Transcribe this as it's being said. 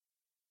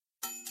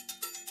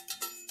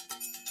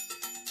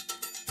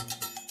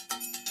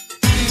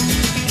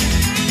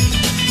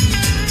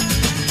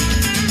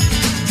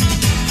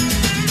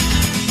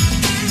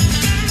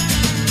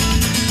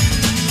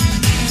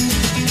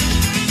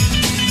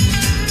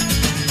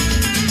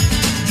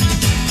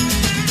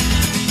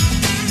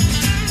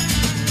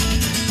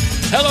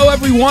Hello,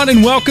 everyone,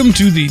 and welcome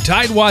to the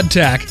Tightwad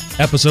Tack,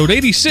 episode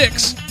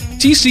 86,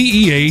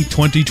 TCEA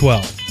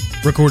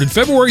 2012, recorded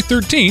February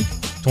 13th,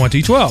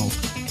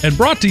 2012, and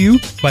brought to you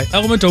by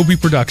Element Opie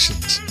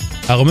Productions,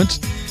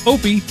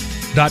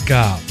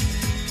 elementopie.com.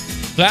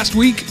 Last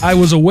week, I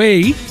was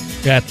away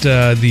at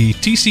the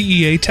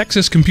TCEA,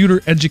 Texas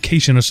Computer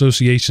Education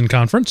Association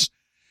Conference,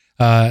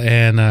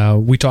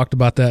 and we talked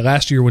about that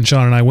last year when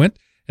Sean and I went,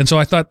 and so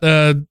I thought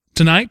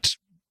tonight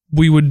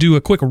we would do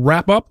a quick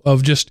wrap-up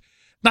of just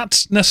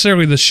not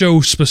necessarily the show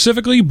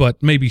specifically,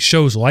 but maybe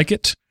shows like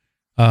it,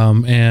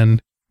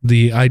 and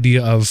the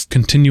idea of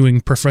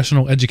continuing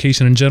professional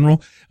education in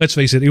general. Let's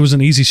face it, it was an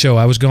easy show.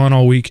 I was gone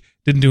all week,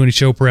 didn't do any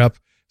show prep,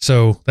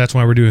 so that's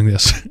why we're doing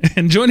this.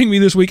 And joining me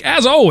this week,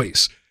 as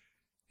always,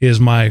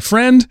 is my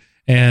friend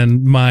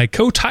and my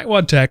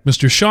co-Tightwad Tack,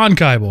 Mr. Sean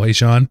Keibel. Hey,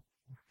 Sean.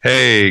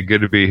 Hey,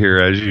 good to be here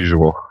as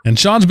usual. And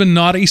Sean's been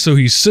naughty, so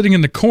he's sitting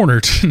in the corner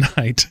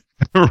tonight.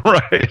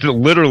 Right,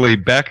 literally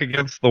back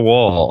against the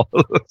wall.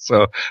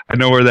 So I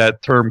know where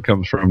that term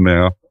comes from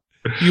now.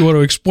 You want to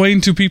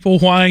explain to people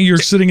why you're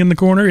sitting in the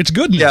corner? It's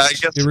goodness. Yeah,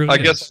 I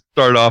guess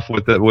I'll start off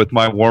with it with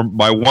my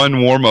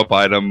one warm up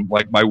item,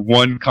 like my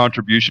one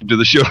contribution to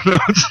the show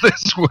notes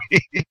this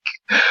week.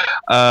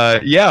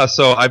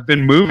 So I've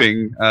been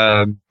moving,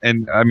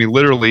 and I mean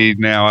literally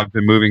now I've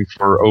been moving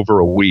for over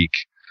a week,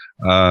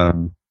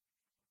 and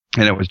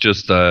it was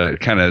just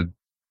kind of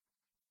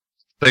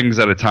things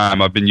at a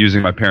time. I've been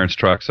using my parents'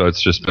 truck, so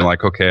it's just been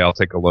like, okay, I'll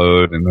take a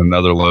load and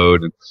another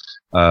load. And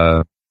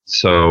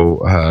so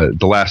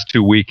the last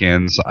 2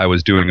 weekends, I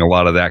was doing a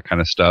lot of that kind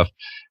of stuff.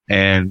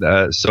 And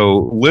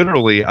so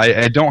literally,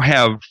 I don't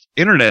have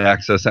internet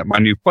access at my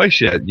new place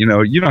yet. You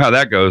know how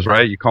that goes,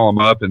 right? You call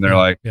them up, and they're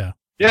like,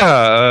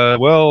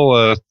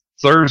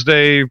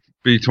 Thursday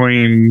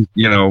between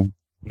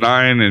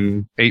 9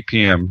 and 8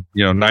 p.m.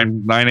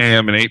 9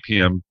 a.m. and 8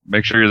 p.m.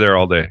 Make sure you're there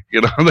all day.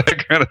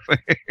 That kind of thing.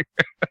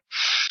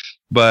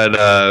 But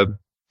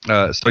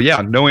no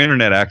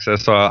internet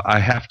access. So I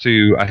had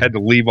to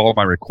leave all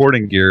my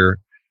recording gear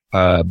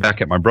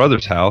back at my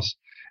brother's house,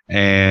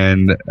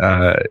 and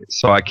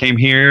so I came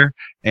here,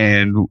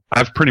 and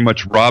I've pretty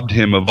much robbed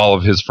him of all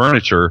of his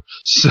furniture.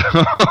 So,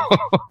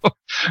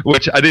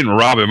 which I didn't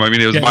rob him. I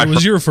mean, it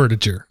was your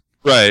furniture,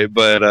 right?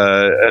 But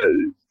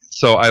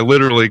so I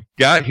literally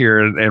got here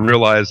and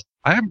realized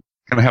I'm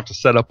going to have to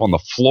set up on the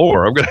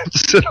floor. I'm going to have to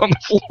sit on the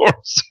floor.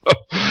 So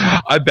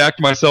I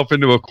backed myself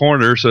into a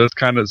corner, so it's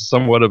kind of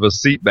somewhat of a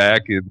seat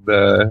back, and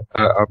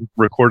I'm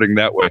recording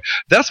that way.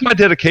 That's my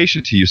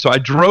dedication to you. So I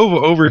drove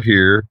over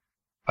here,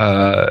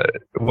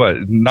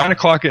 9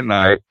 o'clock at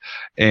night,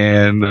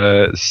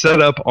 and set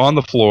up on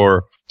the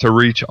floor to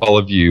reach all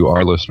of you,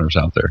 our listeners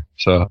out there.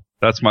 So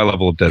that's my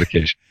level of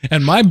dedication.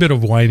 And my bit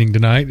of whining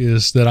tonight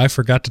is that I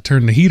forgot to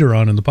turn the heater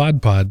on in the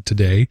pod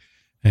today.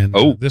 And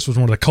this was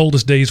one of the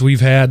coldest days we've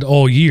had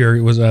all year.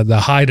 It was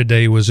the high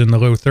today was in the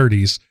low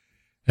 30s.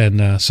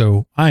 And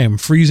so I am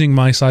freezing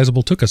my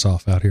sizable tuchus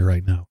off out here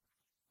right now.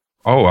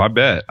 Oh, I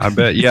bet.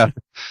 Yeah.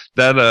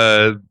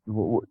 That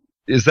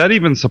is that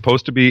even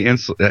supposed to be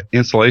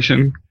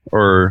insulation,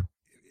 or?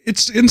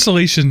 It's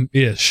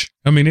insulation-ish.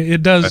 I mean,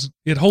 it does,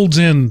 it holds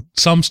in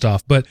some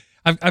stuff, but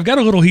I've got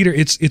a little heater.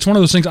 It's one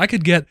of those things. I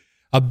could get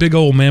a big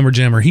old Mammer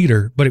Jammer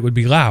heater, but it would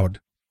be loud.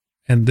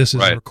 And this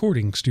is a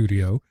recording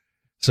studio.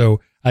 So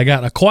I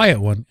got a quiet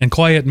one, and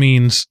quiet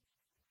means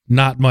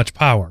not much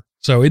power.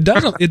 So it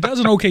does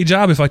an okay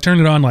job if I turn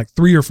it on like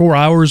 3 or 4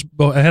 hours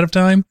ahead of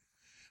time.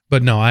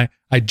 But no, I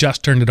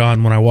just turned it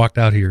on when I walked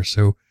out here,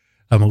 so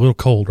I'm a little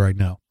cold right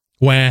now.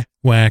 Wah,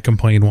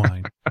 complain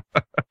whine.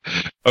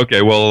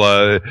 Okay,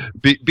 well,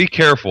 be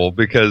careful,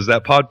 because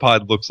that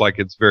pod looks like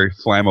it's very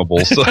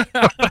flammable. So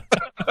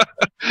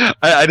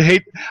I'd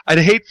hate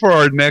for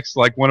our next,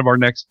 like one of our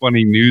next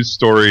funny news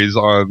stories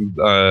on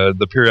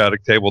the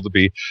periodic table to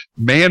be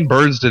man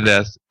burns to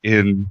death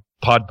in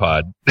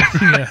pod.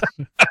 Yeah.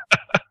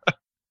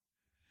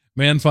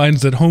 Man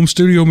finds that home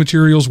studio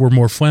materials were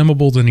more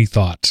flammable than he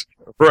thought.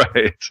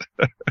 Right.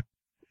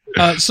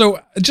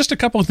 So just a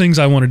couple of things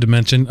I wanted to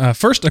mention.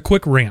 First, a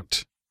quick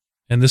rant.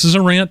 And this is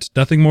a rant,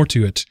 nothing more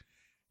to it.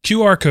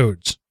 QR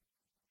codes.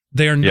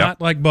 They are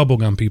not like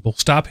bubblegum, people.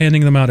 Stop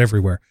handing them out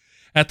everywhere.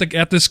 At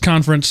this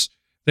conference,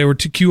 there were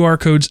 2 QR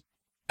codes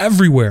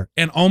everywhere.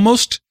 And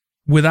almost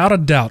without a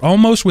doubt,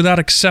 almost without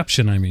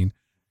exception, I mean,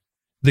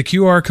 the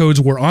QR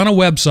codes were on a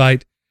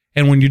website,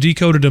 and when you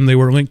decoded them, they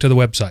were linked to the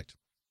website.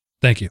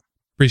 Thank you.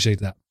 Appreciate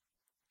that.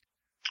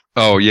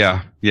 Oh,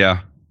 yeah.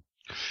 Yeah.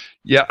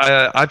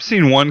 Yeah, I've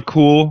seen one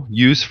cool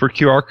use for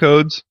QR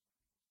codes,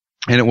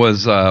 and it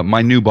was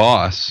my new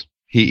boss.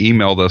 He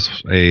emailed us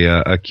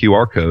a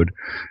QR code,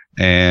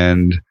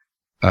 and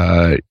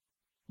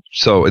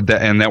so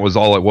that was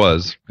all it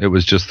was. It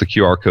was just the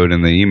QR code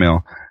in the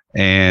email,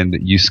 and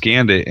you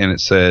scanned it, and it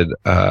said,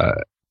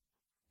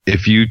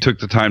 if you took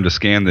the time to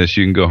scan this,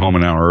 you can go home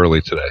an hour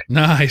early today.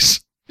 Nice.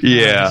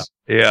 Yeah. Nice.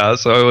 Yeah,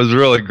 so it was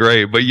really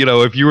great. But,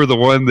 if you were the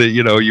one that,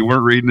 you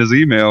weren't reading his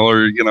email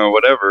or,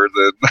 whatever,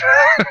 then.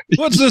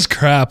 What's this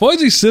crap? Why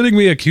is he sending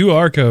me a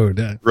QR code?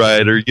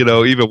 Right. Or,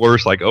 even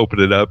worse, like open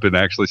it up and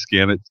actually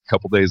scan it a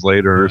couple days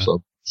later or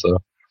something.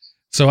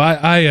 So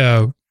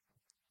I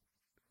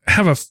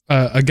have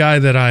a guy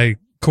that I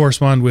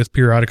correspond with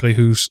periodically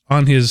who's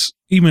on his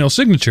email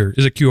signature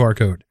is a QR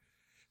code.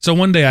 So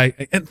one day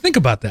and think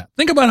about that.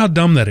 Think about how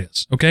dumb that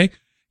is. Okay.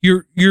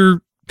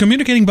 You're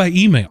communicating by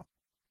email.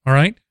 All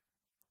right.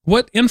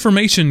 What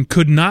information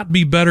could not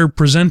be better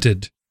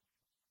presented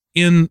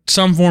in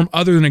some form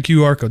other than a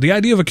QR code? The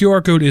idea of a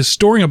QR code is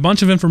storing a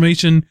bunch of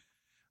information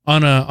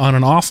on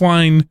an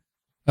offline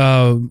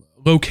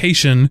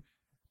location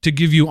to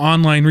give you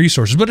online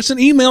resources, but it's an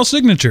email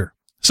signature.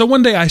 So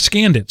one day I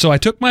scanned it. So I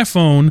took my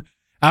phone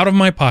out of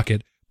my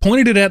pocket,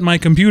 pointed it at my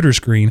computer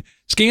screen,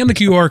 scanned the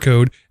QR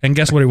code, and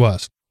guess what it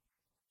was?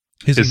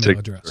 His email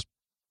address.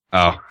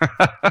 Oh.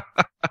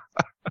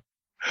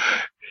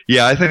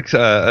 Yeah, I think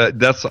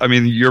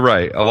you're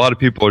right. A lot of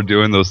people are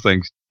doing those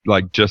things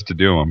like just to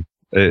do them.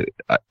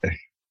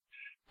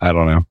 I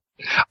don't know.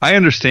 I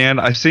understand.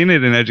 I've seen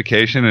it in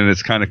education, and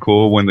it's kind of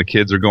cool when the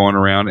kids are going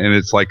around, and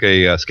it's like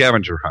a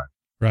scavenger hunt.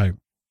 Right.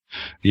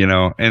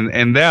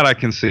 And that I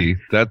can see.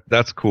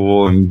 That's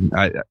cool, and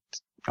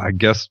I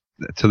guess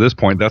to this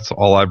point, that's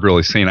all I've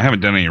really seen. I haven't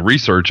done any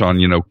research on,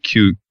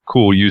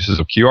 cool uses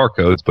of QR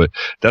codes, but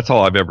that's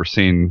all I've ever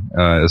seen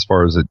as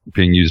far as it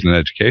being used in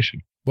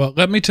education. Well,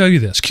 let me tell you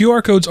this.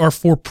 QR codes are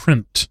for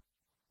print.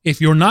 If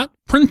you're not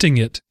printing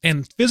it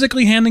and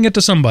physically handing it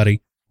to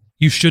somebody,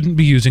 you shouldn't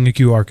be using a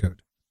QR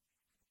code.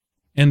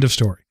 End of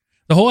story.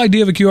 The whole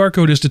idea of a QR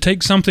code is to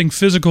take something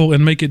physical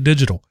and make it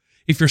digital.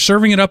 If you're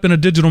serving it up in a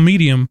digital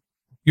medium,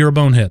 you're a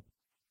bonehead.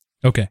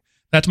 Okay.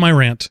 That's my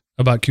rant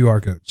about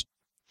QR codes.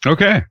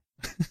 Okay.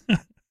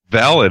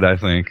 Valid, I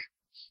think.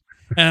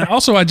 And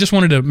also, I just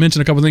wanted to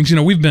mention a couple of things.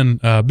 We've been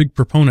big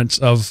proponents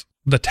of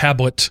the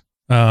tablet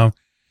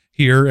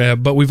here,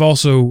 but we've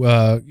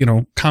also,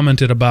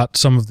 commented about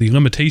some of the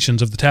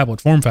limitations of the tablet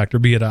form factor,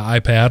 be it an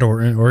iPad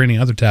or any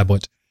other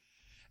tablet.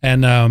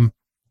 And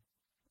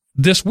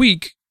this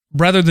week,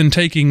 rather than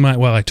taking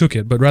I took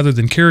it, but rather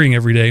than carrying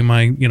every day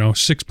my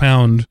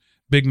 6-pound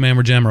big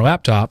Mammer Jammer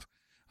laptop,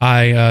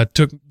 I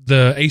took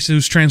the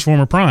Asus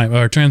Transformer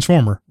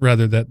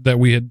that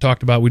we had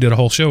talked about. We did a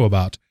whole show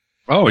about.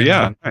 Oh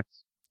yeah, nice.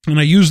 And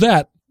I use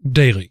that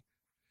daily,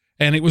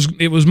 and it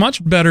was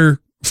much better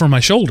for my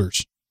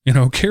shoulders.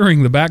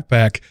 Carrying the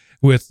backpack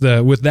with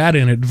that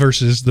in it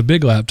versus the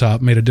big laptop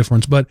made a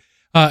difference. But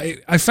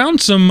I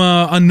found some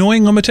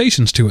annoying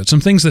limitations to it.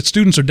 Some things that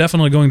students are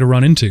definitely going to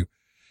run into.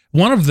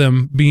 One of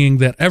them being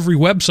that every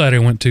website I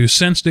went to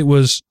sensed it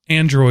was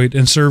Android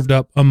and served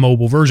up a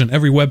mobile version.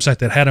 Every website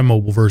that had a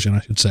mobile version,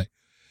 I should say.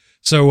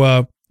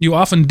 So you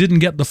often didn't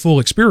get the full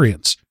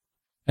experience.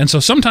 And so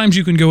sometimes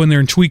you can go in there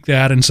and tweak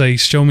that and say,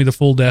 show me the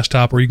full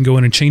desktop, or you can go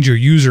in and change your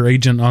user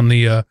agent on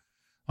the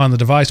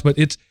device. But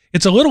it's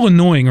a little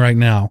annoying right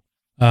now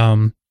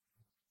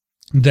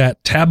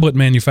that tablet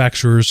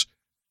manufacturers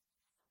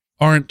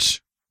aren't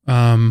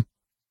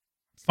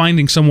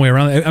finding some way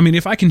around it. I mean,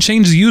 if I can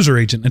change the user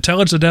agent and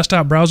tell it's a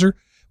desktop browser,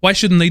 why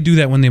shouldn't they do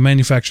that when they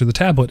manufacture the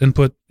tablet and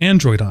put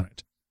Android on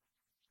it?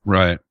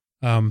 Right.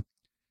 And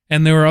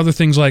there were other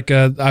things like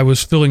I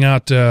was filling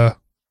out a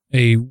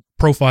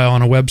profile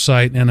on a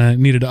website and I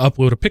needed to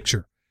upload a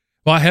picture.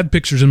 Well, I had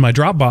pictures in my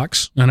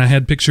Dropbox and I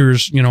had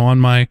pictures, on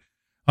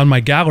my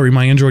gallery,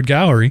 my Android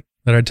gallery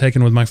that I'd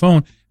taken with my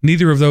phone.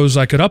 Neither of those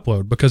I could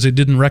upload because it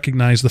didn't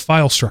recognize the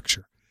file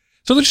structure.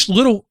 So there's just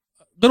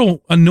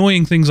little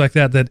annoying things like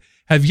that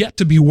have yet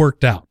to be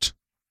worked out.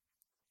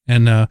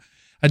 And I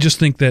just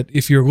think that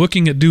if you're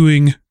looking at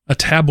doing a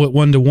tablet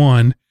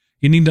one-to-one,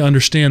 you need to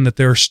understand that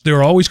there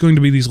are always going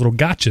to be these little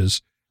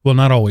gotchas. Well,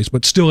 not always,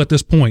 but still at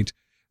this point,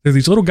 there are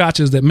these little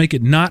gotchas that make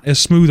it not as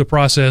smooth a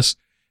process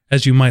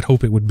as you might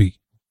hope it would be.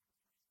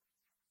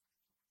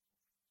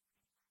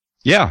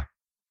 Yeah.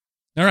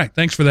 All right.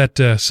 Thanks for that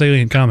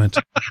salient comment.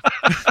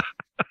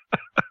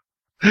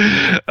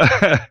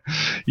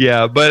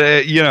 Yeah, but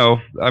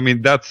I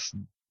mean, that's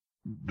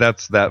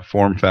that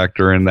form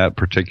factor and that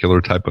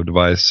particular type of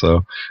device.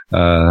 So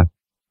I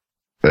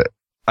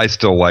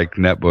still like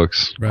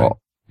netbooks, right.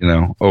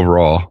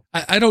 Overall.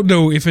 I don't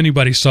know if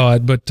anybody saw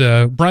it, but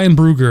Brian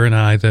Bruger and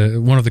I,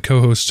 one of the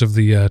co-hosts of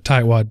the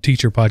Tightwad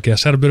Teacher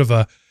podcast, had a bit of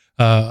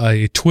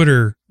a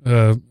Twitter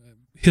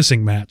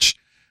hissing match.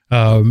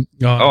 I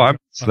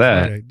missed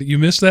that. Friday. You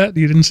missed that?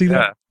 You didn't see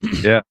that?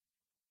 Yeah.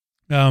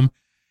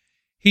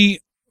 He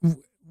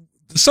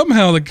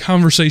somehow the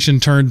conversation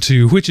turned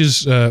to which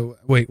is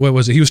what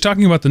was it? He was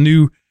talking about the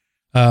new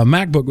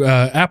MacBook.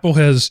 Apple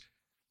has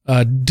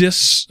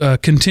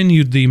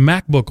discontinued the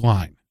MacBook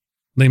line.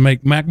 They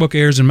make MacBook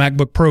Airs and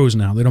MacBook Pros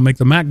now. They don't make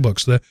the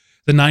MacBooks, the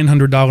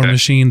 $900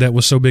 machine that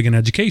was so big in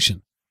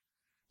education.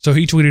 So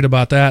he tweeted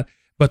about that,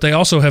 but they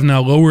also have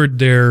now lowered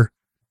their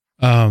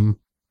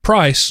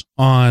price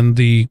on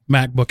the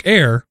MacBook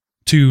Air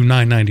to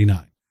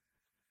 $999.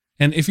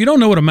 And if you don't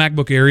know what a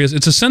MacBook Air is,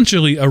 it's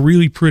essentially a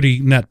really pretty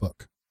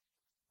netbook.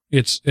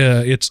 It's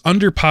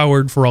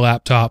underpowered for a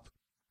laptop,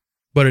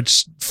 but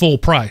it's full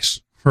price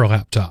for a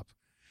laptop.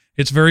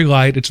 It's very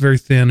light, it's very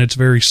thin, it's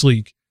very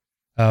sleek,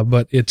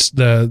 but it's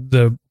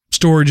the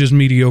storage is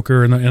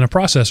mediocre and the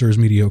processor is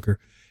mediocre.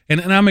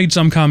 And I made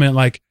some comment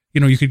like,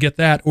 you could get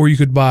that, or you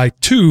could buy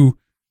 2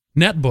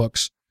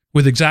 netbooks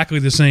with exactly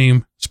the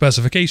same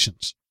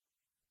specifications.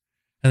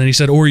 And then he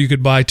said, or you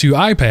could buy 2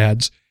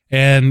 iPads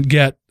and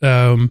get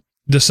exactly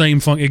the same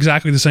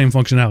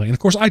functionality. And of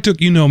course, I took,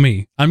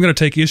 me, I'm going to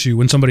take issue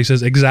when somebody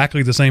says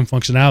exactly the same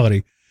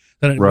functionality.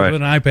 That right.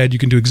 With an iPad, you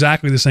can do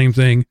exactly the same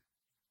thing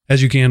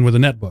as you can with a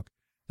netbook.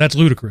 That's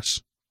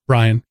ludicrous,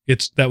 Brian.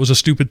 That was a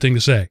stupid thing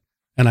to say.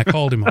 And I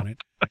called him on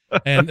it.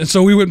 And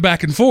so we went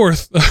back and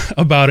forth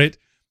about it.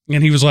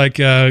 And he was like,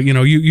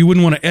 you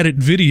wouldn't want to edit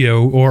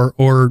video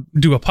or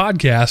do a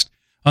podcast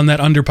on that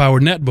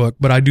underpowered netbook,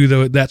 but I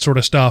do that sort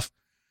of stuff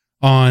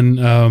on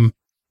the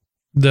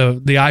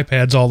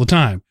iPads all the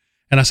time.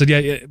 And I said,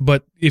 yeah,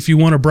 but if you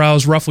want to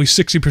browse roughly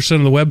 60%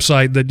 of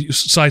the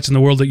sites in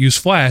the world that use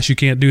Flash, you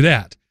can't do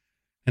that.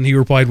 And he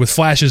replied with,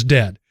 Flash is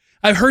dead.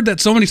 I've heard that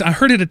so many times. I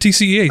heard it at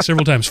TCEA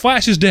several times.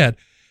 Flash is dead.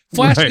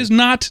 Flash is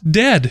not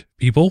dead,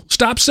 people.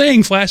 Stop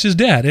saying Flash is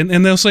dead.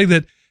 And they'll say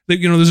that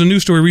there's a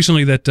news story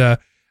recently that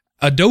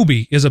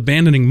Adobe is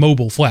abandoning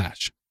mobile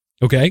Flash.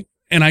 Okay?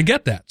 And I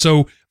get that.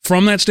 So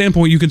from that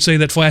standpoint, you can say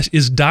that Flash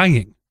is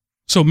dying.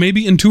 So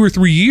maybe in 2 or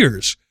 3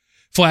 years,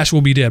 Flash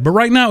will be dead. But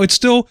right now, it's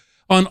still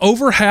on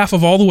over half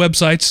of all the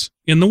websites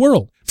in the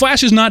world.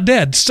 Flash is not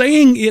dead.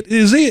 Saying it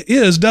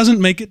is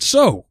doesn't make it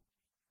so.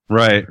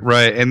 Right.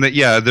 And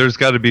there's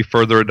got to be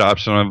further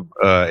adoption of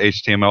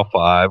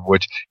HTML5,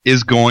 which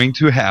is going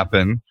to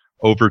happen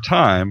over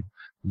time.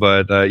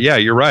 But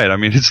you're right. I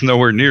mean, it's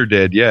nowhere near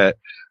dead yet.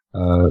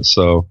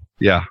 So,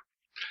 yeah.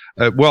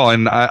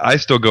 And I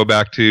still go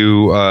back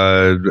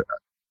to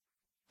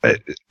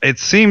it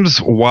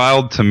seems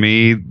wild to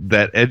me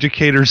that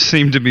educators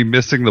seem to be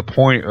missing the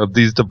point of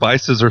these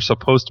devices are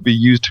supposed to be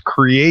used to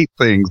create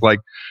things like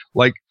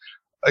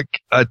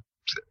a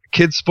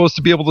kid's supposed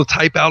to be able to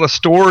type out a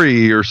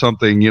story or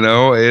something,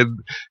 and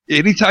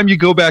anytime you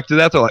go back to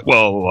that, they're like,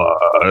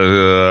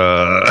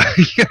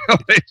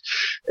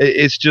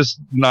 it's just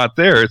not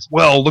there. It's,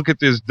 look at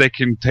this. They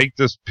can take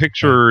this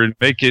picture and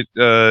make it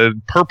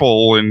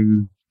purple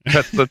and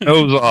cut the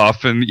nose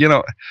off. And,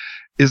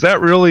 is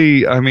that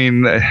really,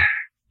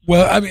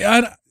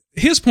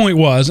 his point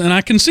was, and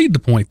I concede the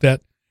point,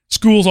 that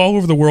schools all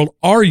over the world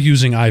are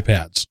using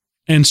iPads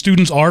and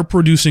students are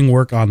producing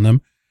work on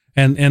them.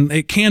 And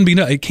it can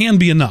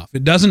be enough.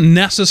 It doesn't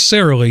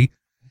necessarily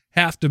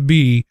have to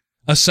be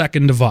a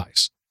second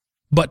device.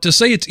 But to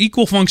say it's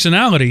equal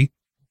functionality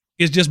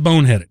is just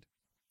boneheaded.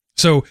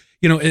 So,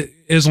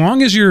 as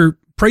long as you're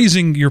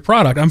praising your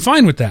product, I'm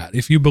fine with that.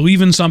 If you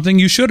believe in something,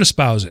 you should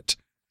espouse it.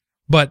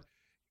 But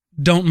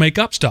don't make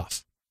up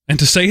stuff. And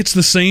to say it's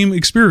the same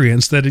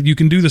experience, that you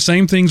can do the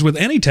same things with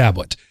any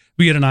tablet,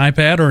 be it an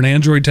iPad or an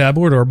Android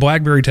tablet or a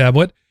BlackBerry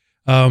tablet,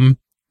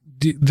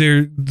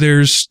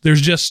 there's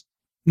just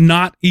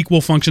not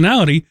equal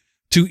functionality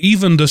to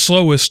even the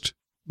slowest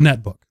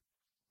netbook.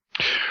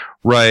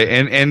 Right.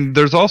 And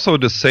there's also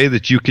to say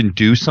that you can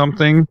do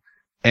something,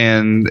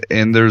 and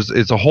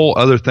it's a whole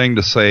other thing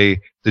to say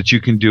that you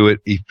can do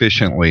it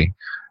efficiently.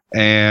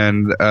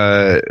 And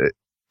I'm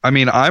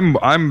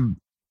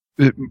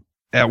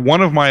at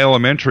one of my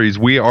elementaries,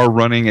 we are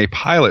running a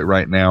pilot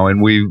right now, and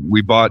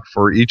we bought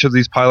for each of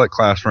these pilot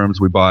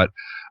classrooms, we bought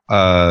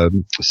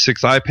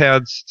 6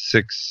 iPads,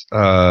 6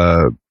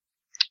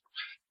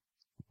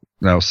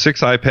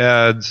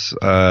 iPads,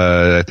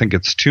 I think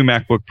it's 2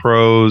 MacBook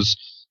Pros,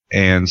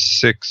 and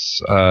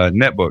 6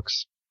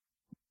 netbooks.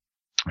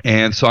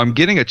 And so I'm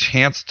getting a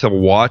chance to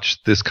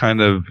watch this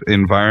kind of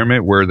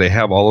environment where they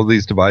have all of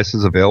these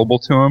devices available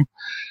to them.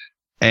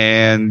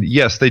 And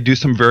yes, they do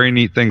some very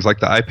neat things, like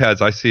the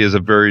iPads I see as a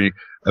very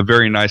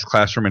nice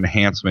classroom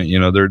enhancement.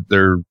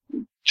 They're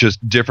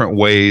just different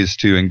ways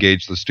to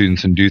engage the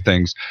students and do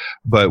things.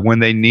 But when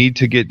they need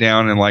to get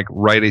down and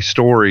write a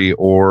story,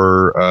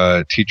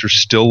 or teachers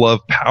still love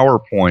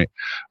PowerPoint,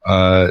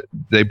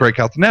 they break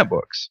out the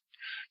netbooks.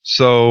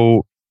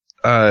 So,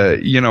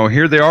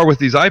 here they are with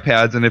these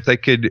iPads, and if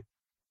the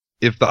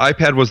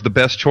iPad was the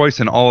best choice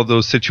in all of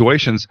those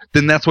situations,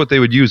 then that's what they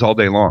would use all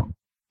day long.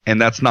 And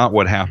that's not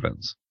what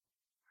happens.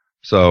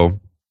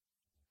 So,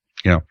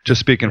 just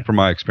speaking from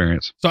my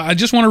experience. So I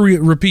just want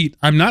to repeat,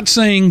 I'm not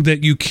saying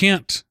that you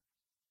can't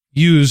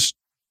use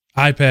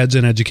iPads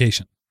in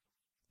education.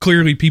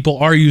 Clearly, people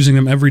are using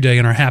them every day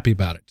and are happy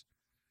about it.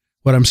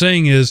 What I'm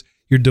saying is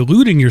you're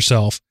deluding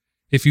yourself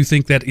if you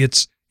think that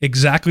it's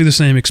exactly the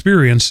same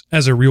experience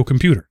as a real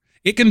computer.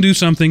 It can do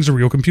some things a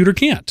real computer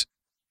can't.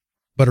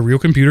 But a real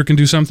computer can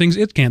do some things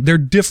it can't. They're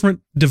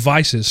different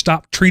devices.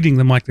 Stop treating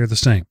them like they're the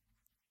same.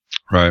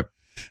 Right.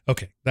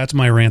 Okay, that's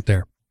my rant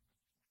there.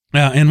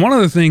 And one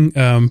other thing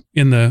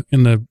in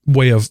the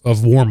way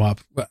of warm up,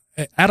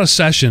 at a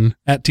session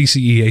at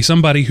TCEA,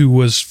 somebody who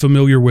was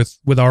familiar with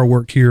our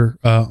work here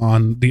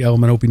on the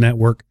Element OP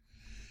network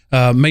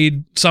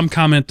made some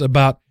comment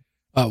about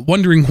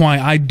wondering why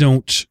I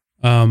don't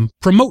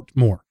promote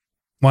more,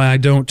 why I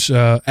don't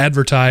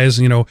advertise.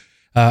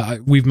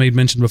 We've made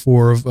mention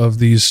before of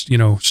these,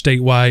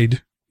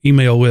 statewide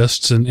email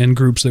lists and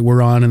groups that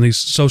we're on in these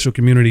social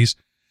communities.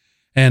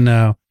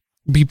 And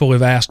people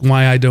have asked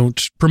why I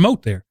don't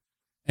promote there.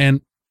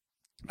 And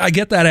I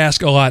get that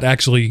asked a lot,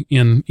 actually,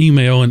 in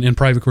email and in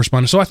private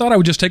correspondence. So I thought I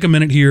would just take a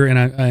minute here,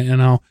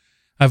 and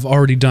I've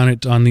already done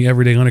it on the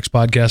Everyday Linux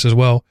podcast as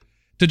well,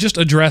 to just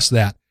address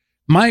that.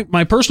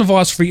 My personal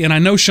philosophy, and I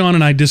know Sean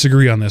and I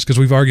disagree on this because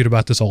we've argued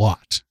about this a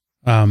lot.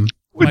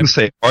 Wouldn't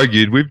say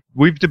argued.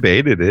 We've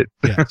debated it.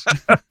 Yes.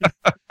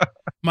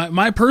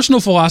 My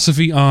personal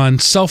philosophy on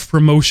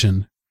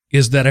self-promotion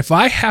is that if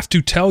I have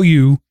to tell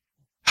you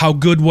how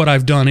good what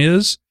I've done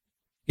is,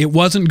 it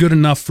wasn't good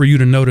enough for you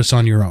to notice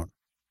on your own.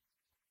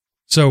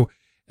 So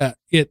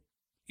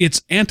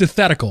it's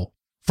antithetical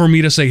for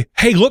me to say,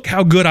 hey, look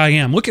how good I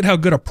am. Look at how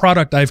good a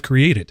product I've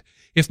created.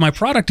 If my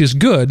product is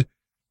good,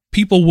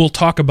 people will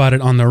talk about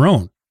it on their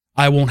own.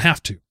 I won't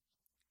have to.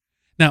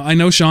 Now, I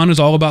know Sean is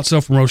all about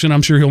self-promotion.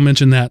 I'm sure he'll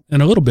mention that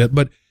in a little bit,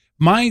 but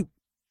my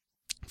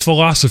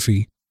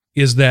philosophy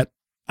is that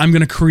I'm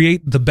going to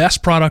create the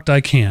best product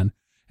I can,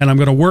 and I'm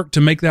going to work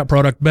to make that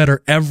product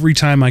better every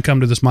time I come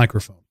to this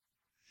microphone.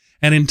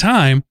 And in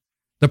time,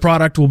 the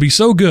product will be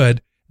so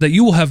good that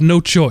you will have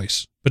no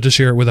choice but to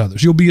share it with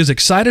others. You'll be as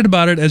excited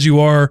about it as you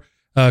are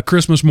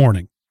Christmas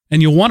morning,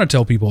 and you'll want to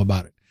tell people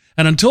about it.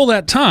 And until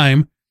that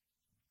time,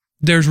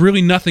 there's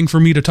really nothing for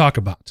me to talk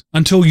about.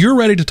 Until you're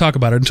ready to talk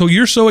about it, until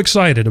you're so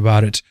excited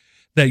about it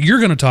that you're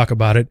going to talk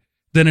about it,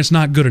 then it's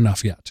not good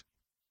enough yet.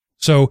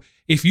 So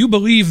if you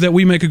believe that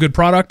we make a good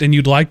product and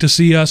you'd like to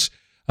see us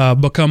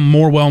become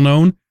more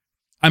well-known,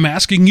 I'm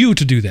asking you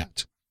to do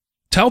that.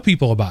 Tell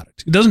people about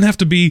it. It doesn't have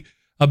to be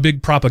a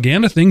big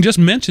propaganda thing. Just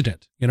mention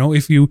it.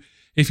 If you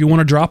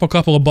want to drop a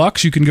couple of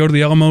bucks, you can go to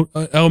the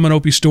Element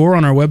OP store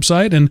on our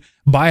website and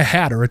buy a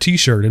hat or a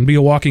t-shirt and be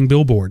a walking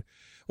billboard.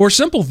 Or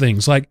simple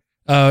things like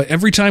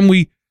every time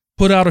we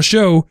put out a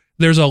show,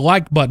 there's a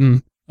like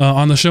button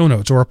on the show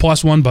notes, or a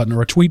 +1 button,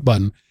 or a tweet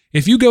button.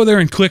 If you go there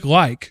and click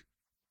like,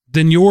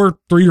 then your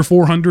 300 or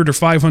 400 or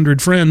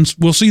 500 friends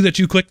will see that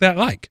you click that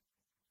like.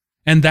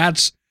 And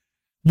that's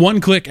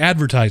one-click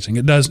advertising.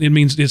 It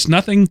means it's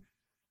nothing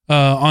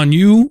on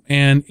you,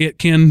 and it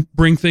can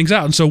bring things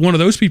out. And so one of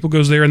those people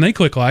goes there and they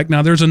click like.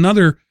 Now there's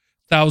another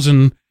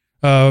 1,000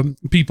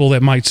 people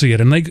that might see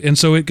it, and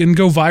so it can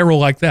go viral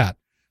like that.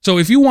 So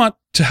if you want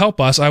to help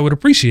us, I would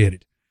appreciate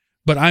it.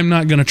 But I'm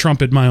not going to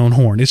trumpet my own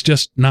horn. It's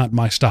just not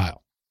my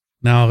style.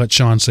 Now I'll let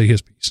Sean say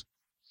his piece.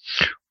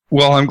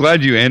 Well, I'm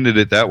glad you ended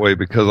it that way,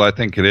 because I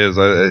think it is.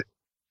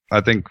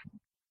 I think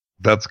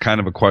that's kind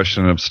of a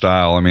question of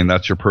style. I mean,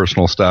 that's your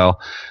personal style.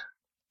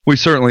 We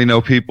certainly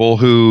know people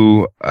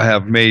who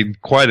have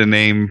made quite a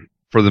name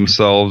for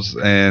themselves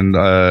and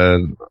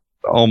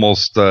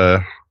almost,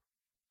 I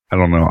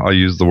don't know, I'll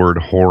use the word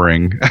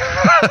whoring.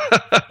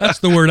 That's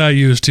the word I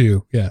use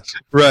too, yes.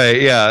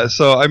 Right, yeah.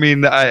 So, I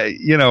mean,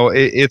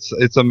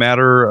 it's a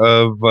matter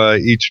of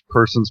each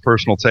person's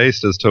personal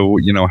taste as to,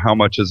 how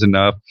much is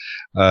enough.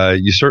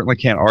 You certainly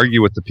can't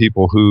argue with the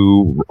people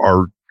who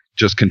are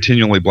just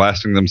continually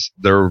blasting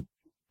their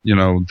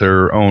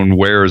own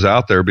wares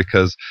out there,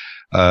 because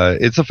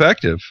it's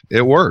effective.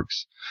 It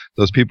works.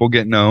 Those people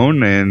get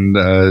known, and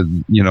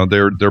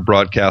they're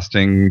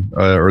broadcasting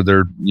or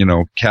they're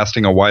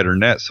casting a wider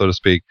net, so to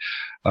speak.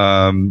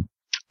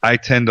 I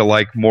tend to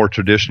like more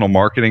traditional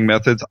marketing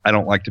methods. I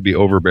don't like to be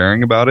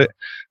overbearing about it,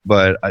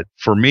 but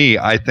for me,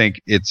 I think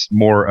it's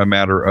more a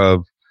matter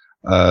of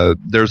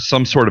there's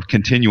some sort of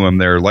continuum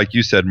there. Like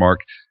you said, Mark,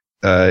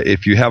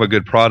 if you have a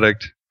good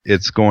product,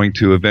 it's going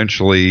to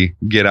eventually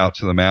get out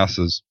to the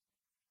masses.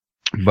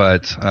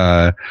 But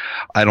I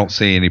don't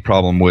see any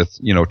problem with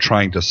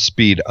trying to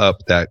speed up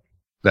that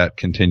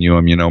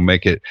continuum,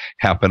 make it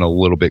happen a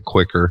little bit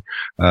quicker.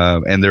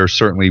 And there are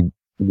certainly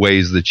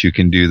ways that you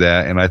can do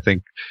that, and I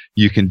think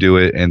you can do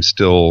it and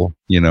still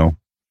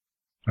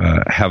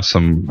have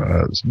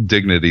some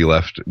dignity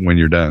left when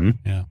you're done.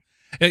 Yeah,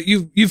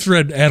 you've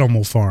read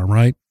Animal Farm,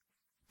 right?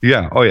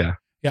 Yeah. Oh yeah.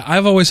 Yeah,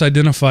 I've always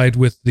identified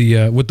with the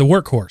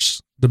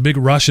workhorse, the big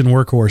Russian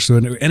workhorse. So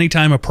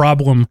anytime a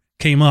problem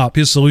came up,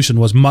 his solution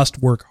was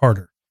must work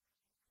harder.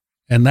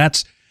 And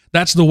that's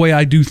the way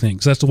I do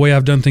things. That's the way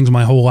I've done things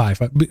my whole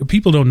life.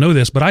 People don't know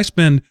this, but I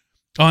spend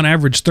on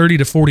average 30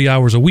 to 40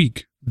 hours a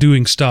week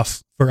doing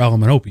stuff for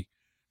Element OP.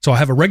 So I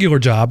have a regular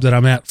job that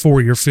I'm at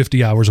 40 or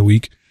 50 hours a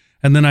week,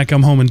 and then I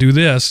come home and do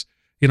this,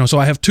 so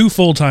I have 2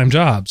 full-time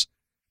jobs,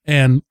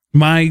 and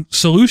my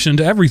solution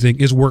to everything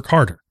is work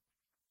harder,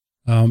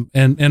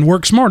 and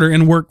work smarter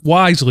and work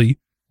wisely,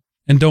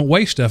 and don't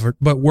waste effort,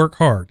 but work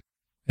hard.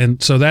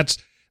 And so that's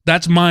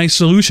my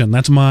solution.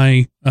 That's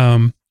my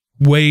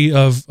way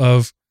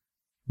of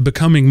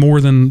becoming more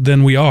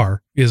than we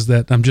are, is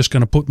that I'm just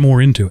going to put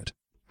more into it.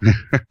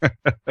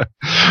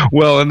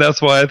 Well, and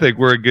that's why I think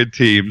we're a good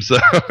team. So,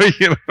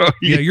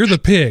 yeah, you're the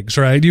pigs,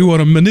 right? You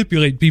want to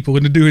manipulate people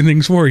into doing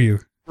things for you.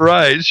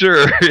 Right,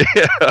 sure.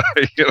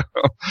 Yeah,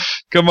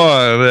 come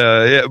on.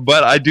 Yeah.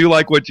 But I do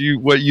like what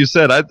you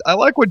said. I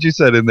like what you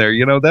said in there.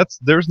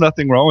 There's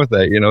nothing wrong with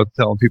that.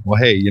 Telling people,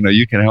 hey,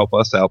 you can help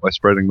us out by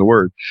spreading the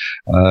word.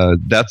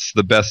 That's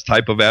the best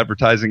type of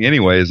advertising,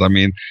 anyways. I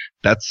mean,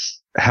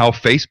 that's how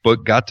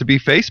Facebook got to be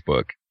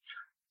Facebook.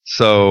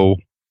 So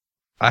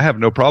I have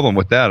no problem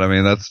with that. I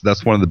mean,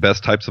 that's one of the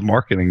best types of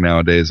marketing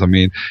nowadays. I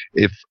mean,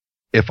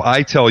 if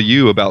I tell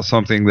you about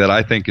something that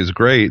I think is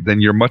great, then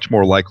you're much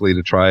more likely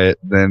to try it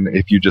than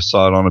if you just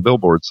saw it on a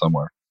billboard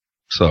somewhere.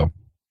 So,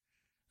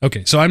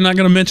 okay, so I'm not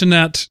going to mention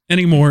that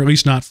anymore, at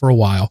least not for a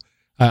while.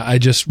 I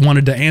just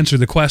wanted to answer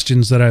the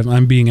questions that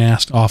I'm being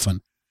asked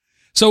often.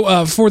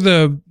 So, for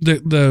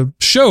the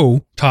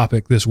show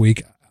topic this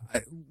week,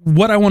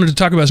 what I wanted to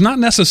talk about is not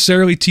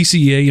necessarily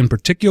TCEA in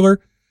particular,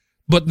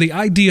 but the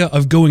idea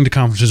of going to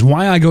conferences,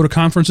 why I go to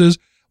conferences,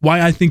 why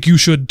I think you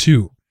should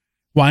too,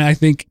 why I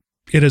think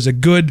it is a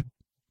good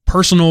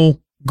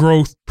personal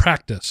growth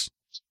practice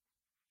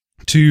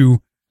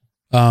to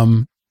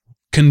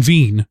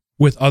convene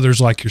with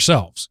others like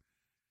yourselves.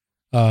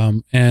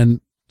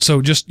 And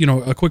so just,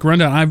 a quick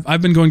rundown.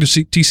 I've been going to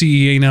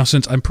TCEA now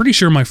since, I'm pretty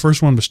sure my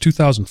first one was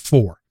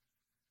 2004.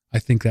 I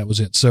think that was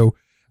it. So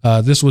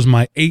this was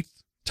my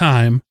 8th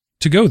time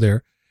to go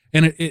there.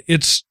 And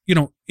it's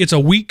a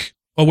week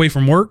away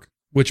from work,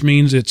 which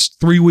means it's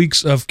 3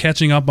 weeks of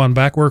catching up on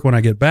back work when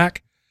I get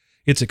back.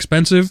 It's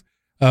expensive.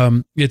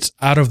 It's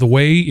out of the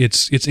way.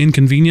 It's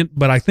inconvenient,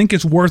 but I think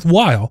it's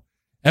worthwhile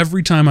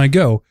every time I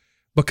go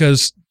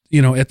because,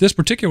 at this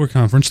particular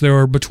conference, there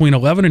are between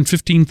 11 and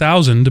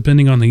 15,000,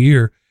 depending on the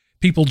year,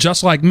 people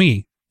just like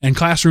me and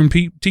classroom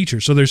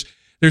teachers. So there's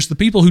the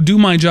people who do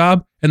my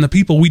job and the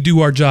people we do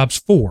our jobs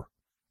for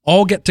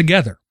all get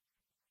together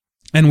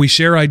and we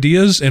share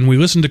ideas and we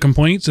listen to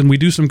complaints and we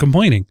do some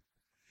complaining.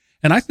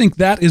 And I think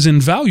that is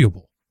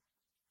invaluable.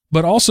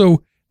 But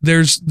also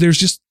there's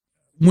just,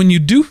 when you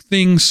do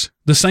things,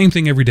 the same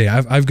thing every day,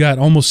 I've got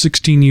almost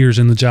 16 years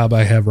in the job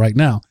I have right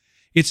now.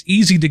 It's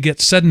easy to get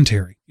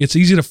sedentary. It's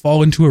easy to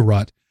fall into a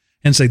rut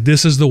and say,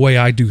 this is the way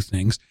I do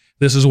things.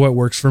 This is what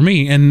works for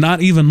me, and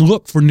not even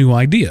look for new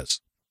ideas.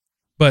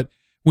 But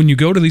when you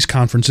go to these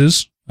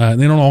conferences, they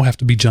don't all have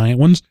to be giant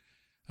ones.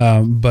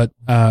 But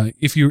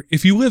if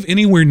you live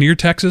anywhere near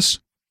Texas,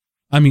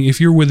 I mean,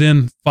 if you're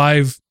within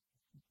 5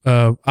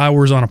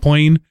 hours on a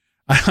plane,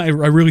 I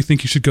really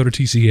think you should go to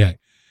TCEA.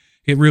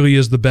 It really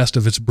is the best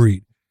of its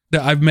breed.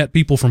 I've met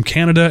people from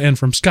Canada and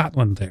from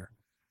Scotland there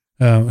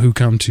who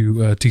come to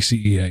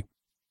TCEA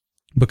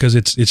because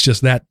it's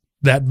just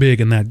that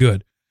big and that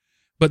good.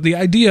 But the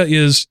idea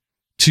is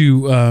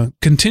to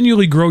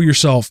continually grow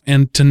yourself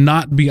and to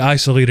not be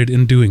isolated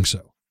in doing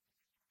so.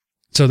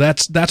 So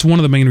that's one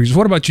of the main reasons.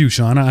 What about you,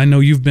 Sean? I know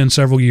you've been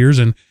several years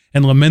and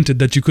lamented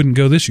that you couldn't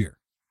go this year.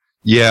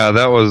 Yeah,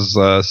 that was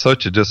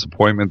such a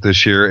disappointment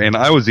this year, and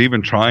I was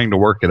even trying to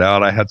work it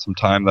out. I had some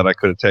time that I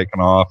could have taken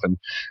off and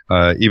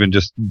even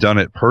just done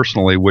it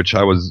personally, which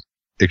I was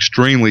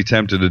extremely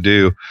tempted to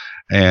do,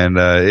 and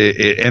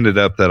it ended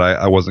up that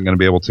I wasn't going to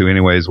be able to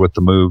anyways with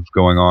the move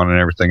going on and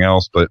everything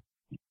else, but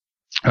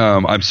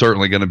I'm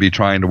certainly going to be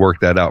trying to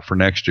work that out for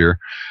next year.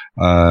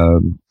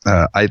 I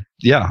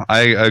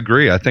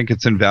agree. I think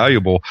it's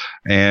invaluable,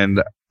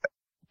 and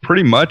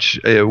pretty much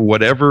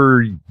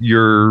whatever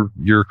your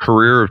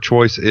career of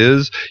choice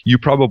is, you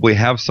probably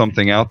have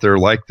something out there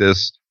like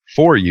this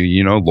for you.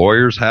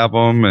 Lawyers have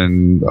them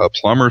and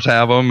plumbers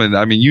have them. And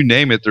I mean, you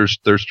name it,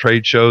 there's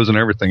trade shows and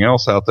everything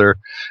else out there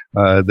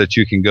that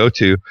you can go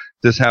to.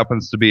 This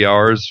happens to be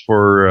ours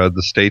for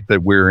the state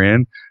that we're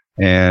in.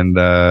 And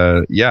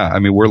I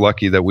mean, we're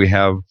lucky that we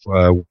have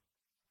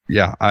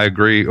I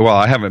agree. Well,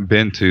 I haven't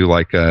been to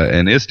like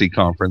an ISTE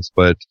conference,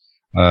 but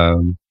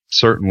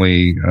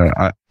certainly,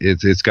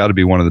 it's got to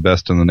be one of the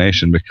best in the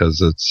nation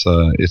because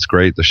it's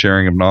great. The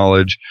sharing of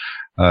knowledge,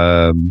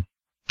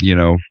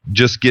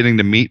 just getting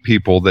to meet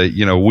people that,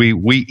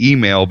 we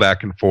email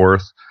back and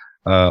forth,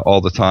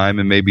 all the time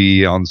and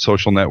maybe on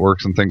social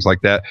networks and things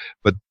like that,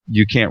 but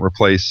you can't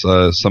replace,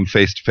 some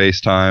face-to-face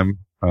time.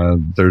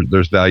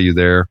 There's value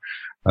there.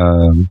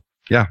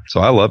 So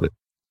I love it.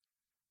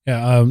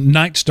 Yeah.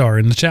 Nightstar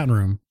in the chat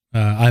room.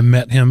 I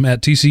met him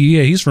at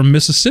TCEA. He's from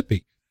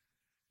Mississippi.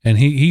 And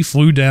he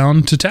flew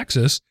down to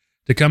Texas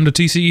to come to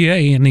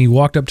TCEA, and he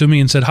walked up to me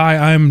and said,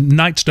 "Hi, I'm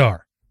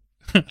Nightstar."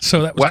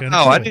 So that was kind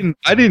of cool.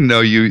 I didn't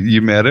know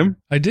you met him.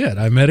 I did.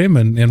 I met him,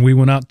 and we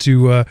went out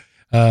to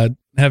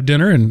have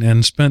dinner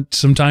and spent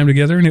some time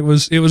together, and it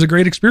was a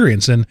great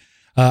experience. And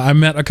I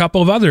met a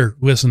couple of other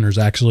listeners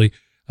actually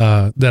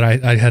that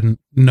I hadn't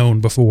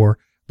known before,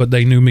 but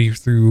they knew me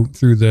through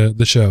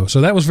the show. So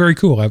that was very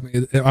cool.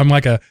 I'm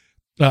like a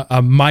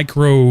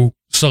micro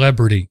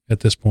celebrity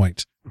at this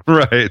point.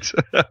 Right.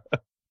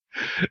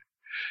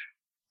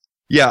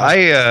 Yeah,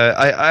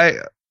 I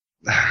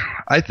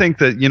think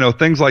that,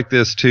 things like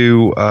this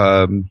too,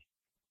 I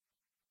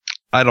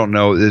don't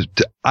know,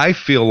 I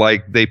feel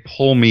like they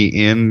pull me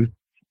in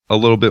a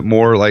little bit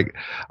more. Like,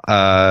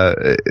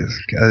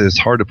 it's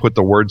hard to put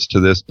the words to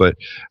this, but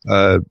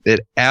it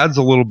adds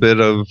a little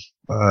bit of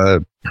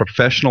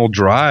professional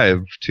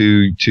drive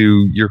to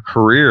your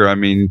career. I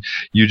mean,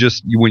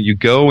 when you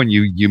go and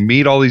you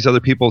meet all these other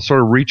people, it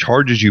sort of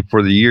recharges you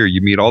for the year.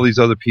 You meet all these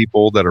other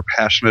people that are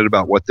passionate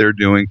about what they're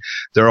doing.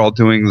 They're all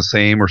doing the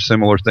same or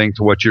similar thing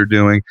to what you're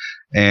doing.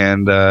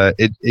 And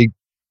it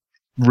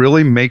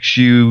really makes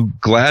you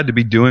glad to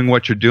be doing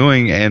what you're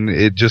doing, and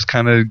it just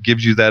kind of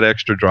gives you that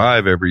extra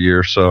drive every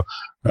year. So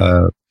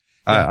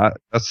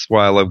that's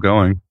why I love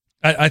going.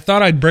 I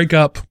thought I'd break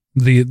up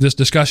this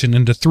discussion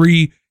into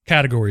 3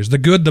 categories: the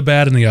good, the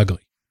bad, and the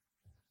ugly,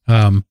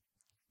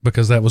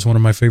 because that was one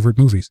of my favorite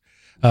movies.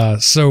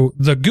 So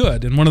the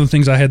good, and one of the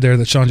things I had there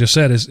that Sean just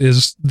said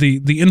is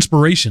the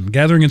inspiration,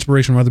 gathering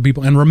inspiration from other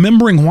people, and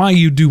remembering why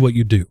you do what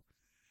you do.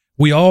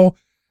 We all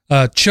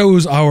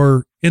chose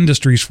our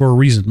industries for a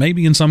reason.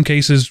 Maybe in some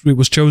cases it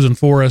was chosen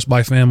for us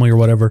by family or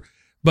whatever,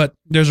 but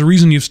there's a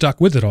reason you've stuck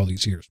with it all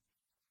these years.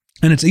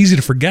 And it's easy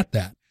to forget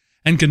that.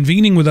 And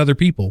convening with other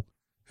people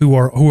who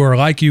are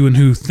like you and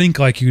who think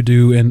like you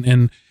do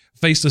and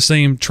face the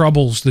same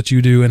troubles that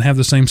you do and have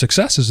the same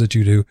successes that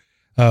you do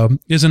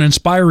is an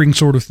inspiring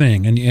sort of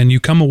thing. And you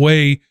come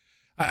away,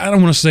 I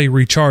don't want to say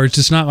recharged.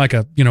 It's not like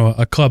a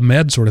Club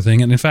Med sort of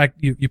thing. And in fact,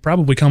 you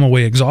probably come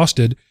away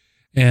exhausted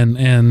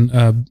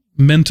and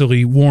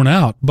mentally worn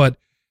out, but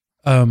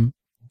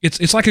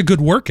it's like a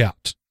good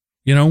workout.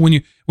 When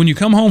you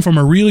come home from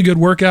a really good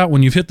workout,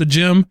 when you've hit the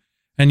gym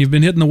and you've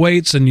been hitting the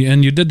weights and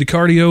you did the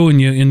cardio and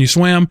you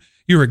swam,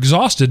 you're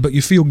exhausted, but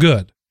you feel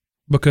good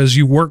because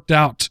you worked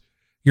out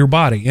your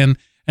body.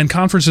 And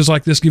conferences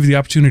like this give you the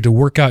opportunity to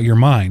work out your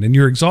mind, and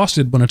you're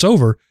exhausted when it's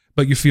over,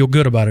 but you feel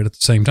good about it at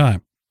the same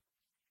time.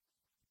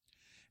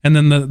 And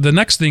then the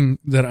next thing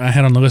that I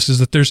had on the list is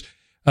that there's,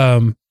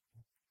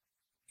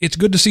 it's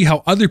good to see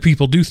how other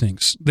people do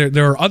things.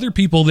 There are other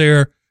people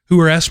there who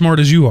are as smart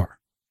as you are.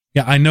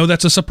 Yeah, I know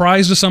that's a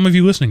surprise to some of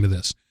you listening to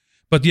this,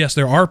 but yes,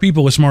 there are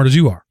people as smart as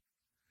you are.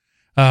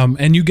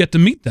 And you get to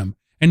meet them,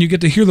 and you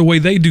get to hear the way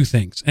they do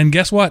things. And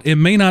guess what? It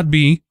may not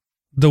be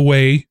the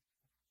way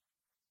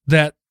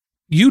that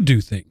you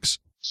do things.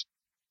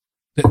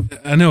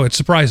 I know it's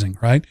surprising,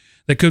 right?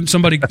 That could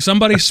somebody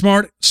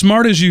smart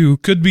as you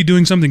could be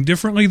doing something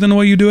differently than the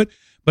way you do it,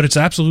 but it's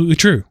absolutely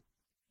true.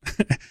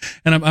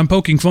 And I'm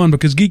poking fun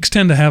because geeks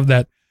tend to have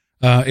that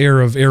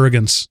air of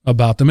arrogance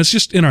about them. It's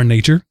just in our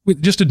nature. We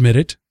just admit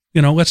it.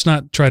 Let's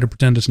not try to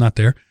pretend it's not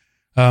there.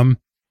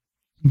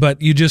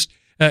 But you just,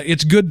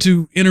 it's good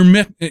to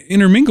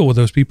intermingle with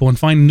those people and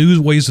find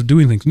new ways of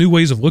doing things, new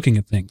ways of looking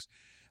at things.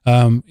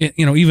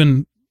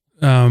 Even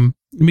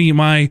me,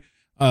 my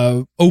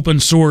open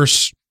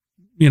source,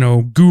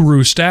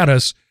 guru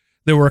status,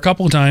 there were a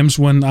couple of times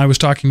when I was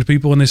talking to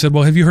people and they said,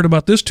 well, have you heard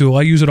about this tool?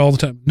 I use it all the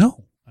time.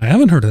 No, I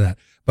haven't heard of that,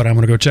 but I'm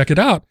going to go check it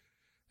out.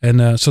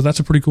 And so that's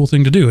a pretty cool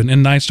thing to do. And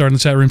Nightstar in the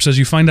chat room says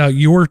you find out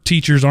your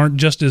teachers are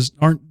just as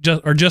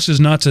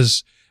nuts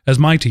as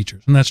my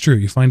teachers. And that's true.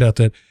 You find out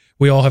that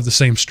we all have the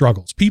same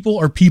struggles. People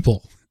are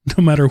people,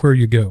 no matter where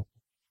you go.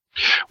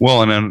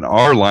 Well, and in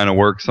our line of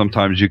work,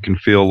 sometimes you can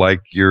feel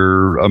like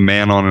you're a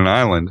man on an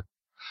island,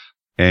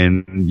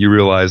 and you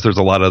realize there's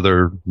a lot of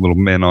other little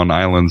men on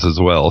islands as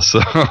well.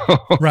 So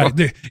right,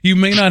 you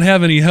may not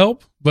have any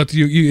help, but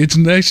it's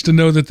nice to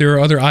know that there are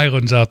other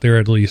islands out there,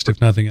 at least,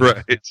 if nothing else.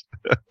 Right.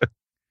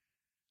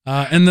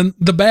 And then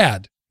the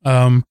bad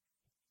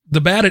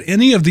at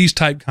any of these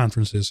type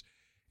conferences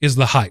is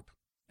the hype,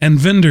 and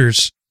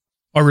vendors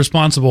are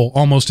responsible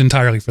almost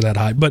entirely for that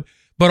hype, but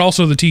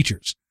also the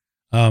teachers.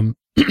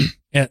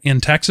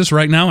 In Texas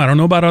right now, I don't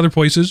know about other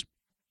places,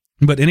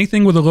 but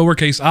anything with a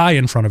lowercase I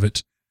in front of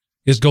it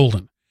is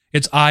golden.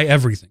 It's I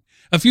everything.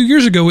 A few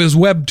years ago, it was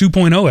Web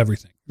 2.0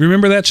 everything.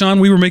 Remember that, Sean?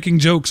 We were making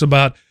jokes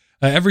about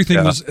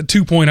everything was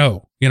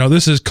 2.0.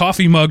 This is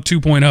coffee mug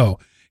 2.0.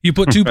 You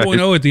put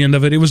 2.0 at the end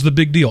of it, it was the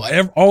big deal.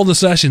 All the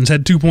sessions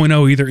had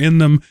 2.0 either in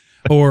them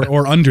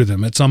or under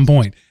them at some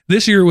point.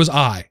 This year it was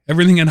I.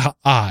 Everything in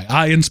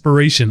I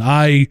inspiration,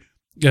 I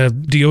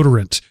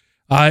deodorant,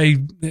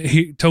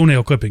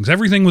 toenail clippings.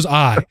 Everything was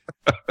I.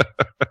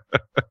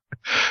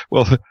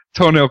 Well,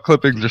 toenail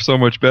clippings are so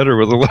much better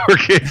with a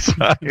lowercase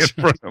I in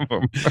front of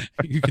them.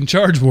 You can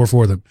charge more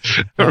for them.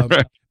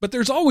 Right. But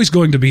there's always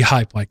going to be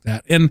hype like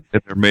that. And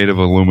they're made of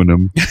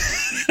aluminum.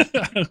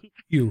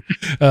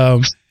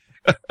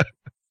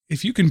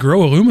 If you can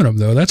grow aluminum,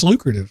 though, that's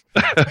lucrative.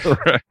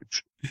 Right.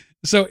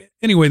 So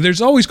anyway, there's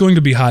always going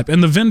to be hype,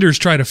 and the vendors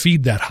try to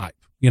feed that hype.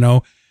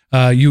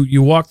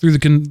 You walk through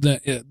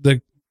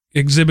the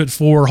exhibit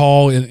floor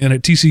hall, and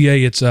at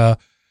TCA,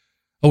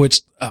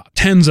 it's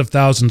tens of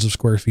thousands of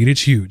square feet.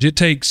 It's huge. It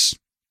takes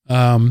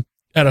at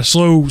a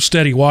slow,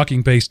 steady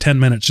walking pace 10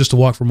 minutes just to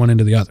walk from one end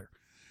to the other.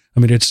 I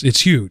mean,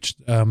 it's huge.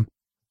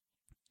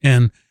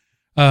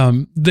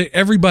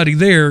 Everybody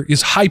there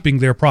is hyping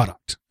their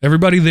product.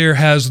 Everybody there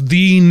has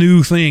the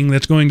new thing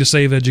that's going to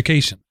save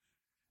education.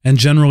 And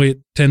generally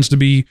it tends to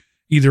be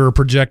either a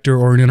projector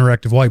or an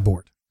interactive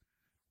whiteboard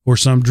or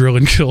some drill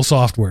and kill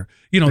software.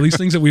 These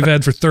things that we've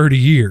had for 30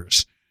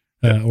 years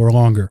or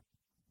longer.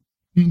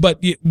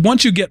 But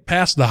once you get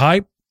past the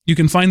hype, you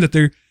can find that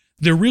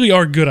there really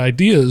are good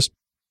ideas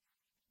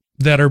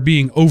that are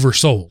being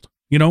oversold.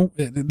 You know,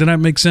 did that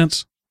make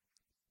sense?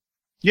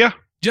 Yeah.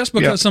 Just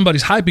because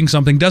somebody's hyping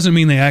something doesn't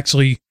mean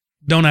they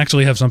don't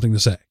actually have something to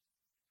say.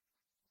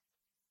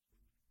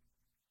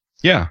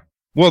 Yeah.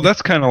 Well,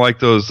 that's kind of like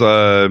those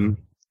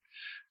interactive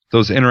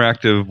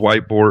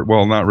whiteboard.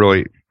 Well, not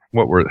really.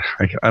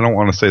 I don't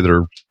want to say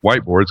they're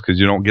whiteboards because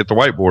you don't get the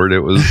whiteboard. It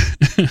was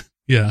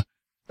yeah.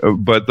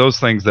 But those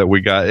things that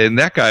we got, and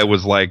that guy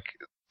was like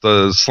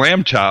the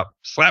slap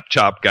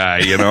chop guy.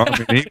 You know,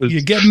 I mean, he was,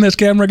 you getting this,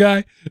 camera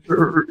guy?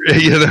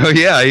 You know,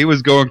 yeah, he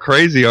was going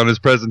crazy on his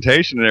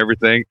presentation and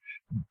everything,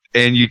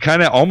 and you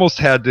kind of almost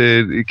had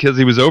to, because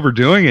he was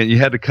overdoing it. You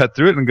had to cut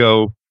through it and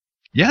go,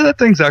 yeah, that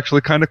thing's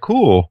actually kind of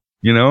cool.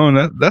 You know,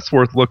 and that's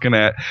worth looking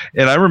at.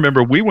 And I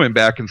remember we went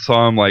back and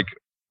saw him like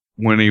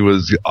when he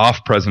was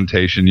off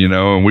presentation, you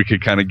know, and we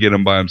could kind of get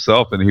him by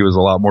himself, and he was a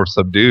lot more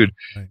subdued.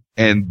 Right.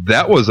 And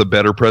that was a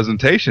better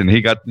presentation.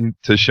 He got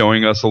to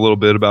showing us a little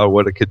bit about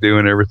what it could do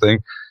and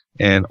everything.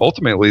 And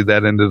ultimately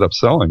that ended up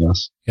selling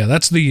us. Yeah.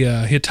 That's the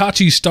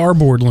Hitachi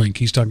Starboard link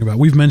he's talking about.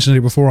 We've mentioned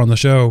it before on the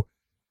show.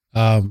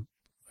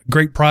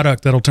 Great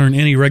product that'll turn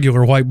any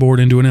regular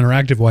whiteboard into an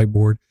interactive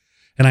whiteboard.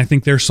 And I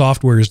think their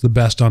software is the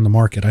best on the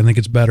market. I think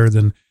it's better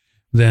than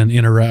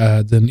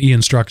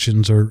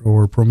e-instructions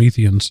or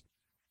Prometheans.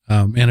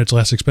 And it's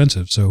less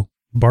expensive. So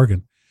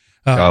bargain.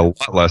 A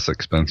lot less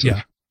expensive.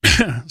 Yeah.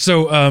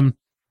 So,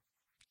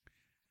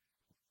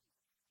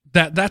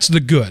 that's the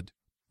good.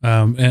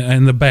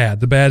 And the bad.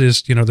 The bad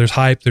is, you know, there's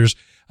hype. There's,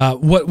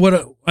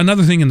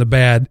 another thing in the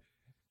bad,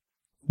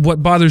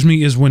 what bothers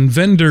me is when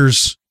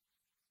vendors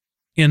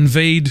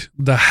invade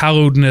the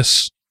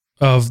hallowedness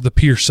of the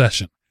peer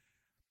session.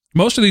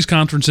 Most of these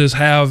conferences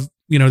have,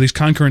 you know, these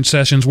concurrent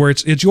sessions where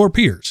it's your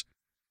peers.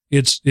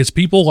 It's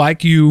people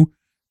like you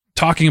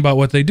talking about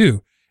what they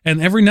do.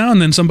 And every now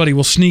and then somebody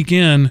will sneak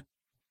in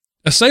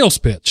a sales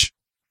pitch,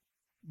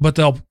 but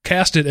they'll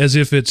cast it as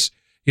if it's,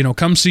 you know,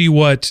 come see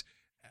what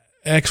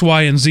X,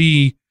 Y, and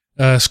Z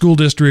school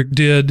district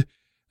did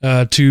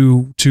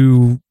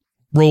to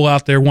roll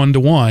out their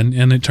one-to-one.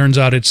 And it turns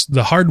out it's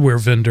the hardware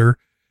vendor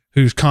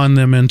who's conned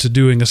them into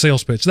doing a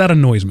sales pitch. That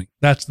annoys me.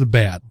 That's the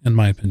bad, in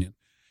my opinion.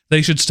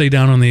 They should stay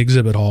down on the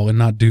exhibit hall and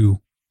not do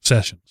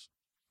sessions.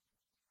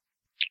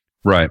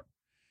 Right.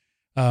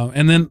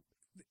 And then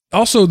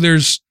also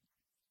there's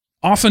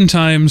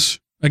oftentimes,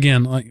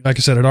 again, like I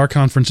said, at our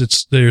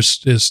conference,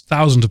 there's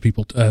thousands of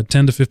people, 10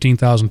 to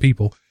 15,000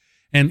 people.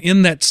 And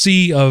in that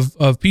sea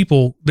of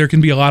people, there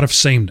can be a lot of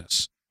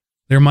sameness.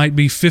 There might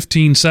be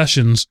 15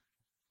 sessions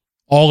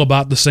all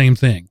about the same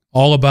thing,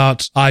 all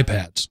about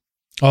iPads,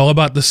 all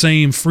about the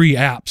same free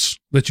apps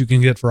that you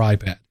can get for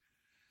iPad.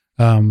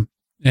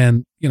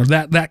 And you know,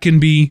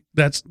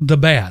 that's the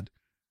bad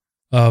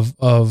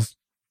of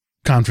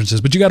conferences,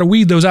 but you got to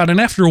weed those out.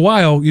 And after a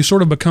while, you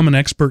sort of become an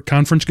expert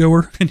conference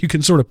goer, and you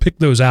can sort of pick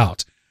those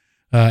out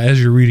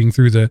as you're reading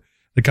through the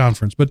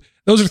conference. But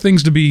those are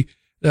things to be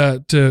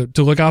to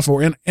look out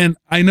for. And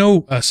I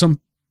know some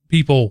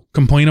people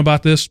complain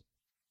about this,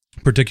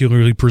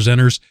 particularly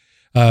presenters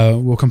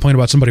will complain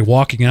about somebody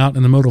walking out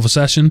in the middle of a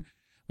session.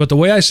 But the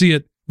way I see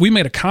it, we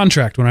made a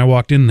contract when I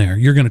walked in there.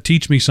 You're going to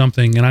teach me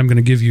something, and I'm going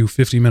to give you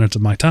 50 minutes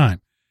of my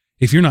time.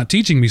 If you're not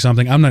teaching me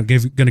something, I'm not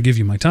going to give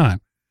you my time.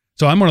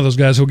 So I'm one of those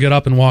guys who'll get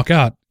up and walk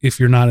out if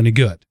you're not any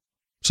good.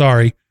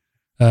 Sorry.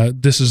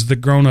 This is the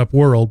grown-up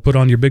world. Put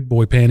on your big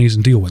boy panties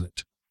and deal with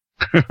it.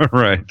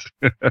 Right.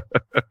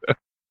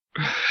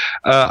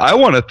 I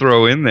want to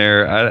throw in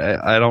there,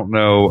 I don't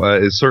know,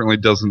 it certainly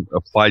doesn't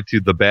apply to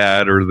the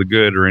bad or the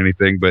good or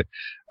anything, but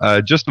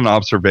just an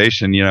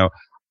observation, you know,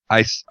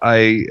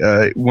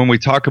 when we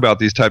talk about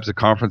these types of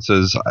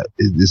conferences,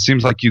 it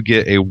seems like you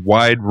get a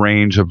wide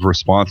range of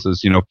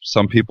responses. You know,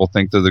 some people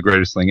think they're the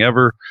greatest thing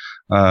ever,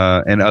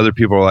 and other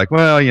people are like,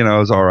 well, you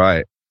know, it's all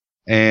right.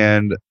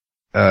 And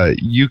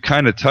you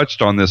kind of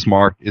touched on this,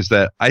 Mark, is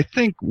that I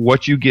think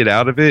what you get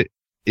out of it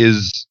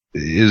is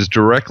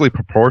directly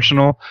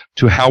proportional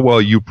to how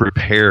well you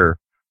prepare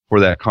for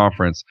that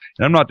conference.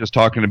 And I'm not just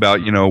talking about,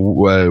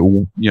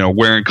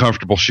 wearing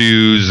comfortable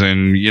shoes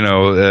and,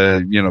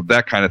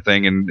 that kind of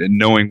thing and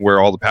knowing where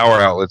all the power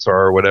outlets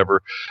are or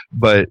whatever.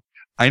 But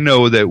I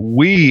know that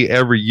we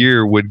every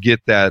year would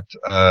get that,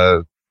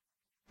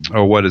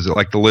 what is it?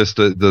 Like the list,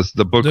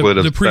 the booklet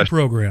of the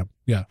pre-program.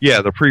 Yeah.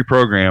 Yeah. The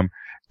pre-program.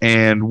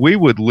 And we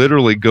would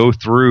literally go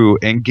through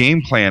and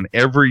game plan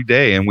every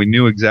day. And we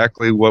knew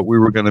exactly what we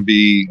were going to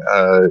be,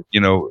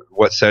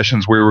 what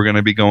sessions we were going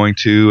to be going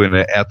to and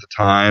at the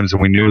times. And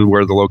we knew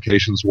where the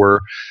locations were.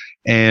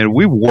 And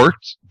we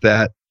worked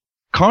that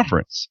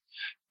conference.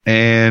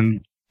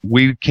 And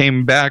we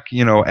came back,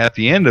 at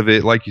the end of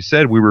it, like you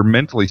said, we were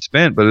mentally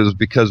spent, but it was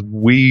because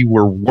we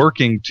were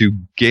working to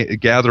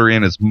gather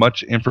in as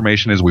much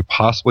information as we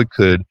possibly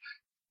could.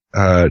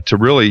 To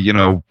really,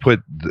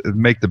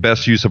 make the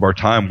best use of our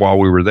time while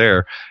we were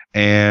there.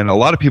 And a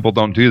lot of people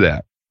don't do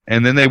that.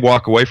 And then they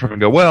walk away from it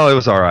and go, well, it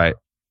was all right.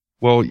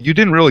 Well, you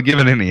didn't really give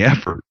it any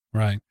effort.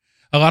 Right.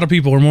 A lot of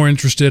people are more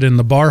interested in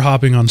the bar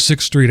hopping on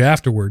 6th Street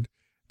afterward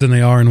than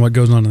they are in what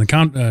goes on in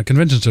the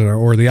convention center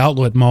or the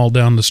outlet mall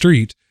down the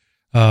street.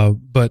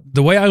 But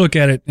the way I look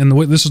at it, and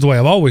this is the way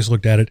I've always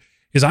looked at it,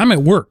 is I'm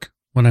at work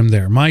when I'm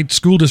there. My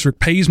school district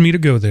pays me to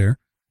go there.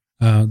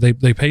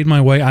 They paid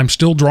my way. I'm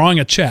still drawing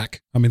a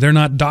check. I mean, they're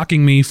not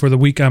docking me for the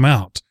week I'm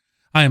out.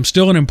 I am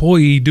still an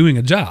employee doing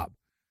a job.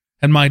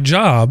 And my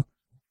job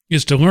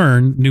is to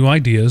learn new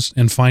ideas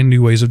and find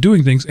new ways of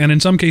doing things. And in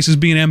some cases,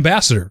 be an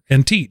ambassador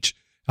and teach.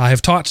 I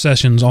have taught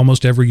sessions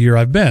almost every year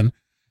I've been.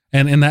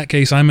 And in that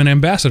case, I'm an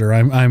ambassador.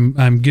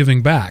 I'm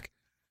giving back.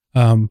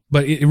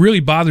 But it really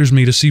bothers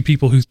me to see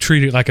people who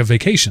treat it like a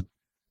vacation.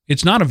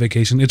 It's not a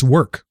vacation. It's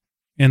work.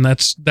 And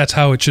that's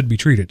how it should be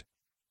treated.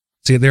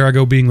 See, there I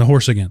go being the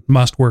horse again.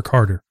 Must work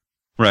harder.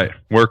 Right.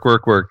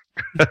 Work.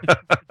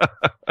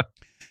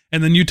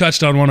 And then you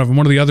touched on one of them.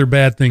 One of the other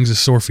bad things is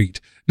sore feet.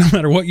 No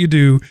matter what you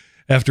do,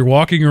 after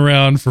walking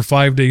around for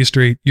 5 days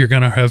straight, you're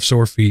going to have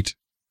sore feet.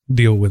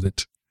 Deal with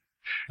it.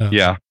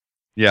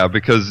 Yeah,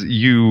 because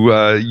you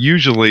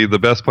usually the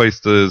best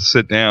place to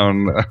sit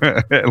down,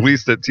 at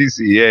least at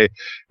TCEA,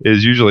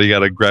 is usually you got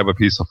to grab a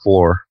piece of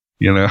floor,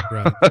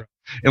 Right.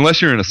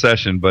 Unless you're in a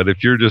session. But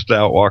if you're just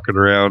out walking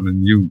around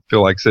and you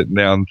feel like sitting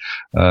down,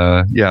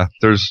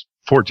 there's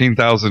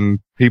 14,000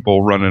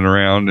 people running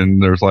around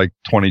and there's like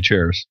 20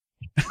 chairs.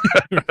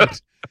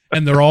 Right.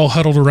 And they're all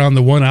huddled around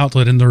the one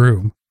outlet in the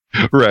room.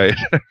 Right.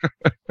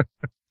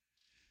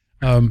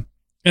 And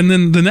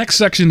then the next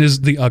section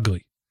is the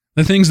ugly.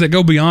 The things that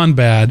go beyond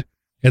bad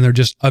and they're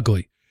just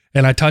ugly.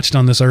 And I touched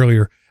on this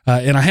earlier.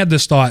 And I had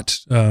this thought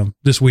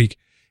this week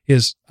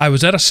is I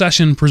was at a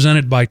session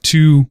presented by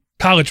 2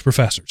 college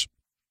professors.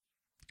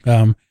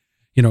 Even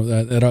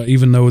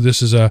though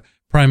this is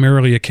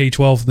primarily a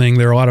K-12 thing,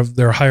 there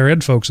are higher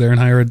ed folks there and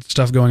higher ed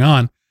stuff going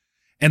on.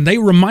 And they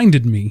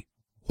reminded me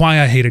why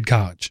I hated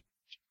college.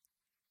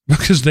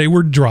 Because they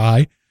were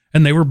dry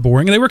and they were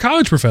boring and they were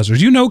college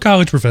professors.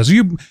 College professors.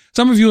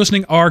 Some of you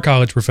listening are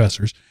college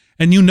professors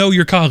and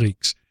your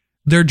colleagues.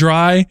 They're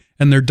dry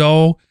and they're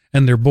dull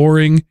and they're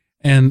boring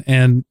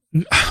and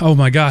oh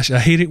my gosh, I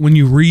hate it when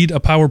you read a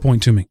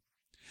PowerPoint to me.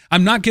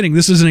 I'm not kidding.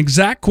 This is an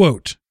exact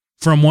quote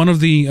from one of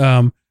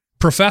the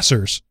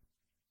professors.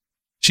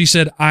 She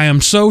said, "I am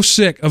so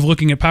sick of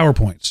looking at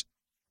PowerPoints."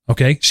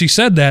 Okay? She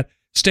said that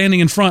standing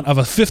in front of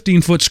a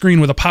 15-foot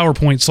screen with a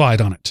PowerPoint slide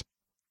on it.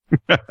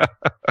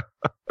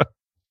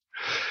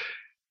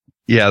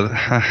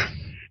 Yeah.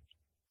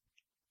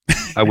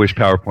 I wish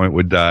PowerPoint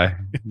would die.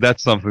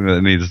 That's something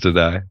that needs to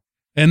die.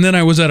 And then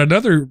I was at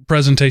another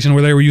presentation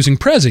where they were using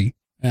Prezi.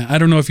 I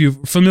don't know if you're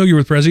familiar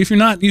with Prezi. If you're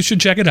not, you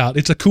should check it out.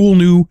 It's a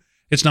cool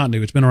it's not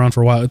new. It's been around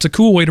for a while. It's a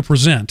cool way to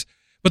present,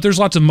 but there's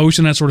lots of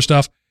motion, that sort of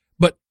stuff.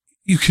 But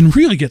you can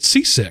really get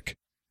seasick.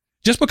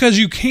 Just because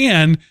you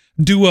can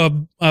do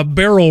a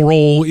barrel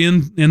roll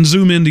and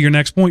zoom into your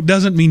next point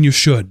doesn't mean you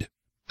should.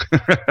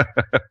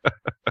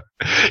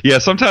 Yeah,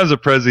 sometimes a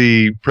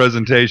Prezi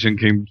presentation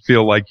can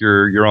feel like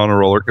you're on a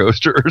roller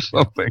coaster or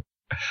something.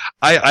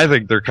 I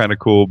think they're kind of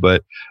cool,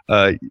 but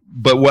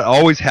what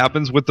always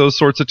happens with those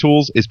sorts of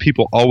tools is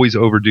people always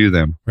overdo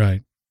them.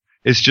 Right.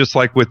 It's just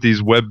like with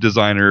these web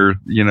designer,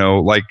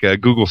 like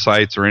Google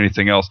Sites or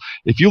anything else.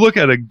 If you look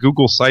at a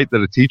Google site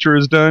that a teacher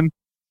has done,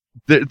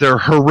 they're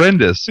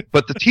horrendous,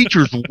 but the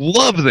teachers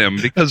love them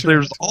because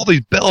there's all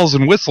these bells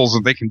and whistles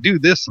and they can do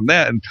this and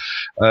that. And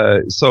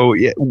so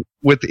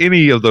with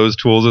any of those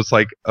tools, it's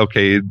like,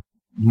 okay,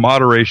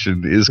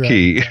 moderation is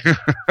key.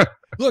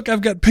 Look,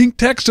 I've got pink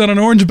text on an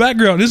orange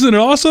background. Isn't it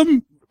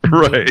awesome?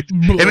 Right.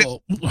 And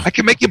I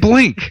can make it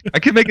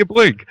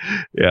blink.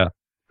 Yeah.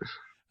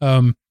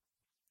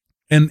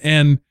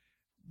 And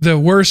the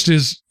worst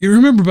is, you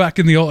remember back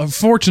in the old,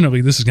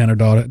 fortunately, this is kind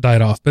of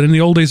died off, but in the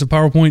old days of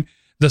PowerPoint,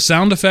 the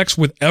sound effects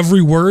with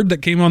every word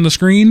that came on the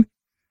screen.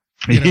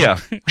 Yeah.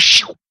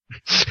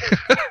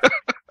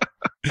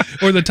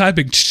 Or the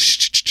typing.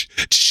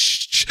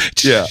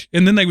 Yeah.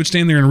 And then they would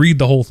stand there and read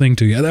the whole thing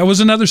to you. That was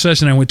another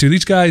session I went to.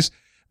 These guys,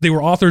 they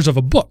were authors of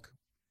a book.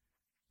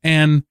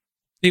 And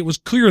it was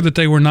clear that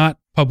they were not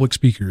public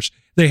speakers.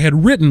 They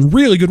had written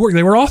really good work.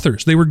 They were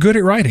authors. They were good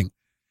at writing.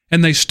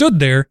 And they stood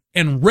there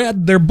and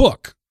read their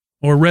book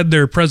or read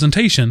their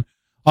presentation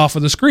off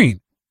of the screen.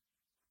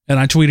 And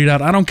I tweeted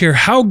out, I don't care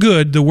how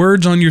good the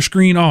words on your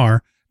screen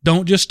are,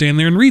 don't just stand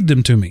there and read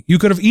them to me. You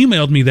could have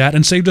emailed me that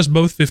and saved us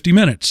both 50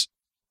 minutes.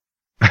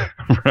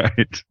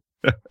 Right.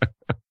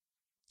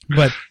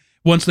 But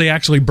once they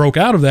actually broke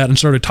out of that and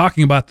started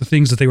talking about the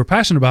things that they were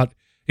passionate about,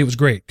 it was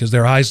great because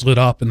their eyes lit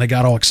up and they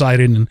got all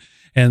excited.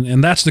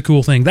 And that's the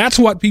cool thing. That's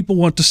what people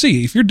want to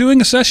see. If you're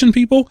doing a session,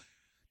 people,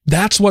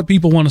 that's what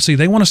people want to see.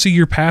 They want to see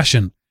your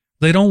passion.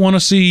 They don't want to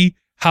see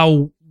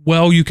how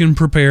well you can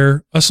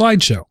prepare a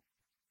slideshow.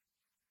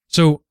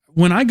 So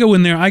when I go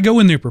in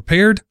there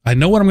prepared. I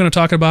know what I'm going to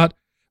talk about,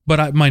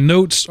 but my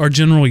notes are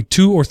generally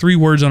 2 or 3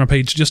 words on a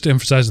page just to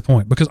emphasize the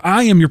point because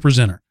I am your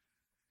presenter.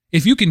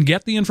 If you can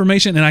get the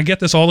information, and I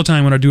get this all the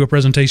time when I do a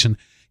presentation,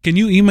 can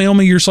you email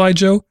me your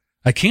slideshow?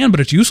 I can,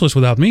 but it's useless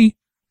without me.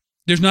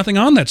 There's nothing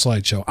on that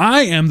slideshow.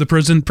 I am the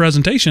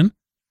presentation.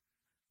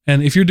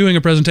 And if you're doing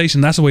a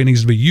presentation, that's the way it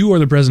needs to be. You are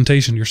the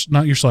presentation,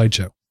 not your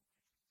slideshow.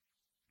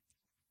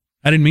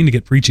 I didn't mean to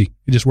get preachy.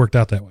 It just worked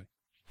out that way.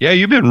 Yeah,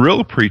 you've been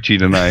real preachy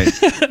tonight.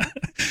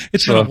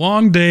 It's been a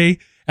long day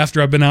after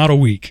I've been out a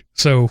week.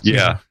 So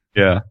yeah.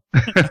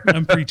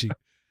 I'm preachy.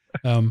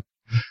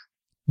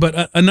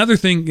 But another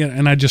thing,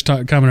 and I just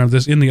commented on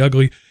this in the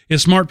ugly,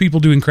 is smart people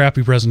doing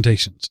crappy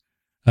presentations.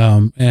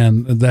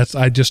 And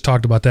I just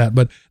talked about that.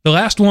 But the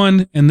last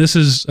one, and this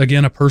is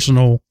again a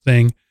personal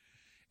thing,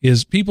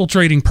 is people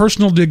trading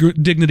personal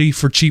dignity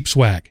for cheap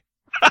swag.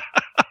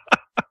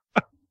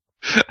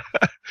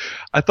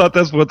 I thought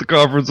that's what the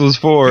conference was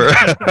for.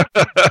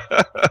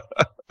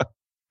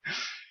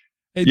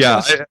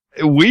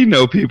 We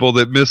know people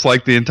that miss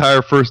like the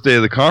entire first day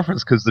of the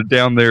conference because they're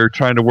down there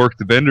trying to work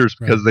the vendors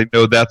because they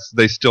know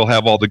they still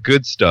have all the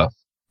good stuff.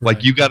 Right.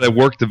 Like you got to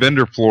work the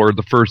vendor floor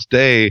the first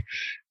day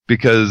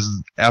because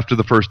after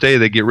the first day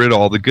they get rid of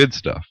all the good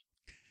stuff.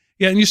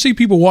 Yeah, and you see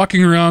people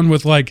walking around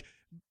with like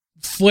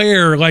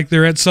flair like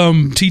they're at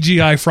some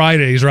TGI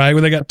Fridays, right?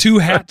 Where they got two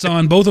hats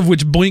on, both of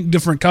which blink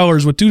different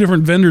colors with two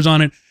different vendors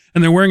on it,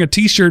 and they're wearing a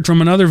t-shirt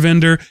from another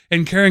vendor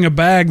and carrying a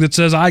bag that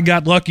says, "I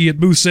got lucky at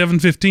booth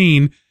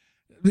 715.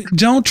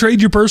 Don't trade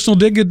your personal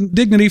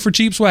dignity for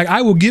cheap swag.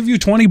 I will give you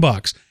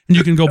 $20 and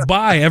you can go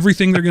buy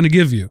everything they're going to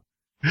give you.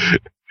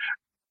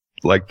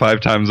 Like 5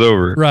 times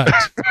over. Right.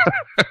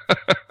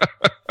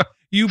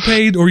 You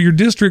paid, or your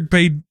district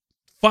paid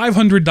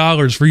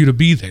 $500 for you to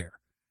be there.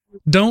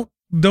 Don't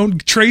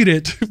trade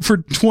it for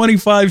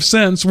 25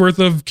 cents worth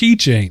of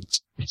keychains.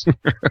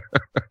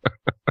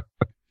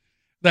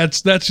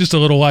 That's just a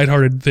little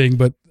lighthearted thing,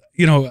 but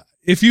you know,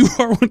 if you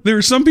are, there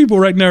are some people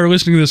right now who are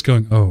listening to this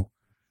going, "Oh,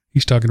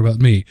 he's talking about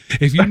me."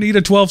 If you need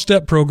a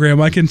 12-step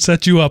program, I can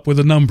set you up with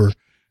a number.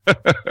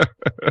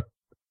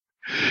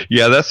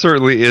 Yeah, that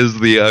certainly is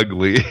the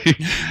ugly.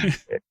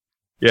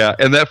 Yeah,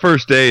 and that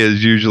first day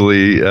is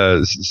usually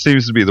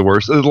seems to be the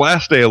worst. The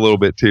last day a little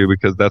bit too,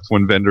 because that's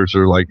when vendors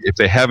are like, if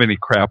they have any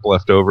crap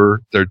left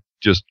over, they're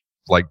just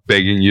like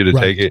begging you to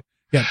take it.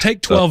 Yeah,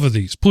 take 12 of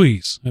these,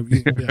 please.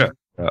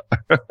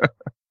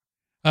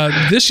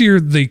 This year,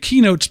 the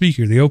keynote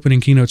speaker, the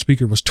opening keynote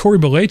speaker, was Tori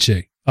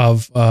Beleche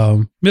of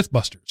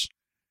Mythbusters.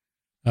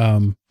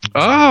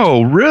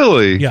 Oh,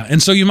 really? Yeah,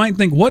 and so you might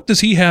think, what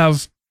does he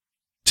have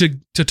to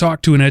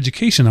talk to an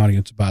education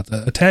audience about?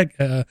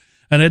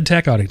 An ed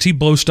tech audience. He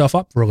blows stuff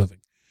up for a living.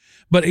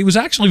 But it was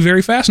actually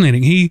very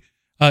fascinating. He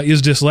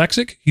is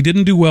dyslexic. He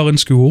didn't do well in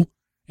school.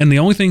 And the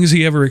only things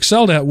he ever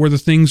excelled at were the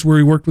things where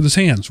he worked with his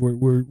hands.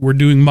 We're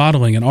doing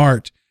modeling and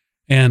art.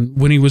 And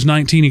when he was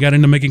 19, he got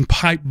into making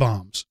pipe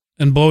bombs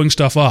and blowing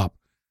stuff up.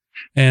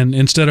 And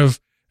instead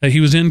of,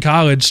 he was in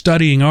college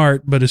studying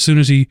art, but as soon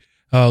as he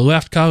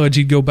left college,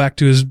 he'd go back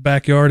to his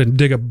backyard and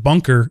dig a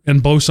bunker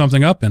and blow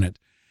something up in it.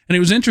 And it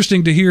was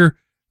interesting to hear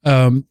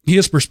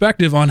his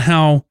perspective on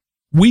how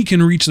we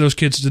can reach those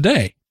kids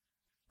today,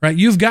 right?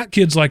 You've got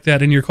kids like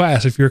that in your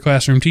class. If you're a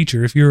classroom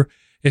teacher, if you're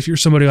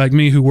somebody like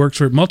me who works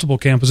for multiple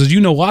campuses,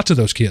 you know lots of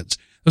those kids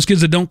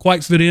that don't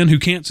quite fit in, who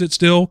can't sit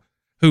still,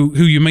 who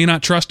you may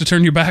not trust to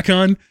turn your back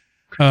on.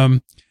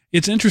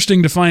 It's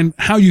interesting to find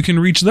how you can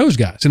reach those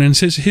guys. And in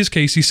his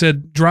case, he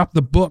said, drop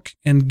the book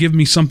and give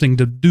me something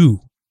to do.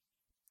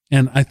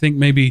 And I think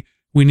maybe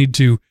we need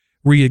to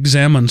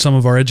re-examine some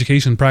of our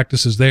education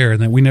practices there,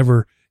 and that we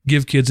never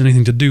give kids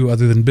anything to do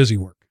other than busy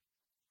work.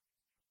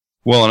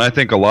 Well, and I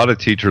think a lot of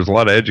teachers, a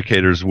lot of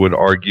educators would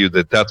argue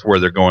that that's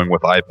where they're going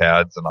with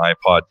iPads and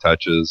iPod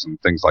touches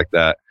and things like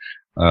that,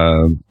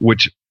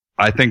 which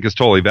I think is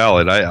totally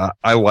valid.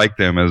 I like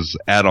them as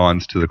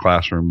add-ons to the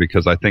classroom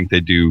because I think they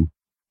do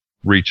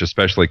reach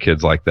especially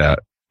kids like that.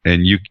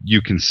 And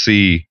you can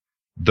see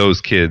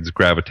those kids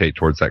gravitate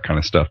towards that kind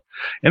of stuff.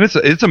 And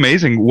it's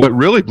amazing. What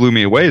really blew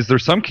me away is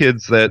there's some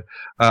kids that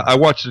I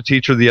watched a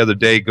teacher the other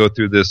day go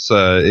through this.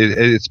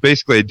 It's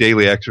basically a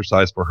daily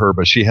exercise for her,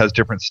 but she has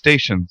different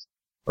stations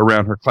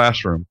around her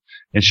classroom,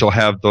 and she'll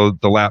have the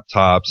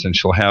laptops, and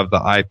she'll have the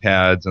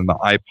iPads and the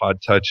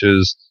iPod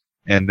touches,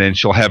 and then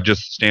she'll have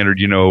just standard,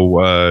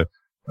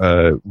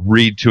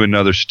 read to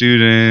another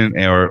student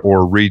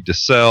or read to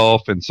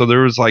self. And so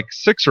there was like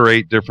 6 or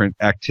 8 different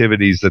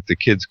activities that the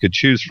kids could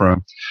choose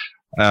from.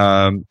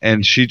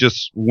 And she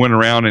just went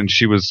around, and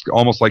she was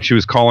almost like she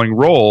was calling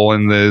roll,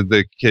 and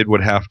the kid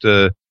would have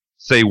to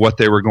say what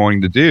they were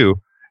going to do.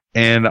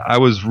 And I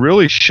was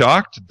really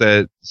shocked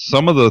that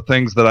some of the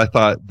things that I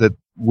thought that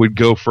would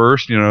go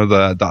first, the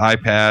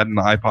iPad and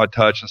the iPod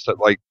touch and stuff,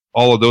 like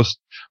all of those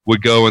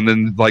would go. And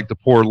then like the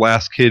poor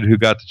last kid who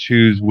got to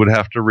choose would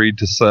have to read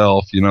to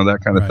self, that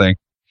kind of thing.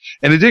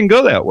 And it didn't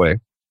go that way.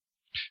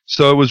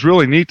 So it was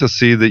really neat to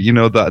see that,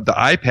 the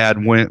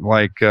iPad went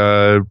like,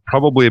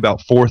 probably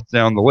about 4th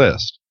down the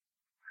list.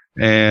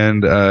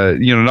 And,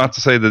 not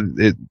to say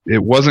that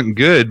it wasn't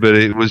good, but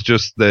it was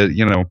just that,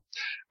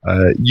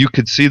 you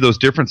could see those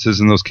differences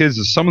in those kids.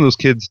 Some of those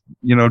kids,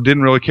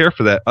 didn't really care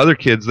for that. Other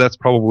kids, that's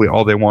probably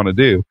all they want to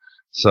do.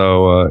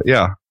 So,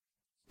 yeah,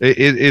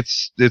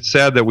 it's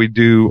sad that we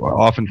do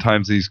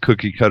oftentimes these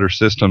cookie cutter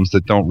systems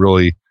that don't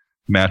really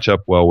match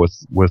up well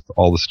with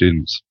all the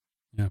students.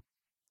 Yeah.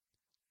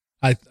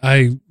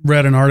 I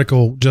read an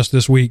article just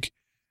this week,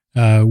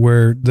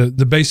 where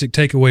the basic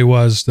takeaway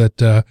was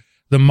that,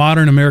 the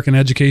modern American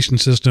education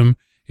system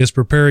is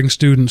preparing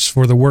students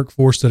for the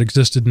workforce that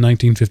existed in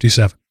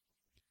 1957,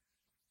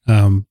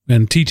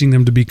 and teaching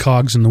them to be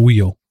cogs in the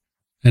wheel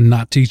and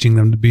not teaching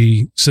them to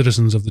be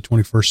citizens of the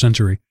 21st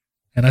century.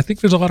 And I think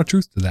there's a lot of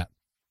truth to that.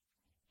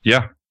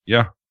 Yeah.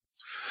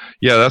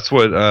 That's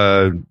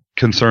what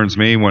concerns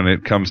me when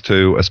it comes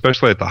to,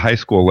 especially at the high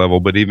school level,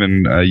 but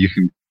even you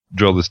can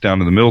drill this down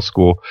to the middle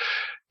school,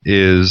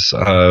 is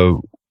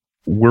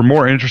we're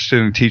more interested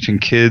in teaching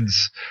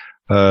kids,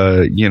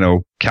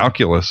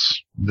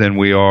 calculus than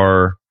we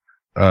are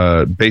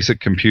basic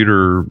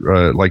computer,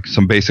 like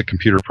some basic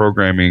computer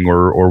programming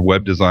or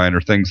web design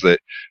or things that,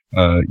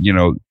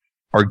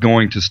 are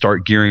going to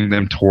start gearing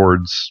them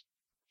towards,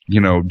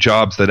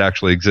 jobs that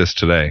actually exist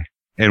today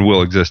and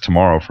will exist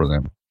tomorrow for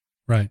them.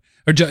 Right.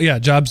 Or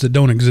jobs that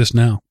don't exist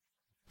now.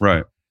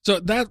 Right. So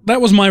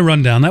that was my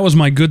rundown. That was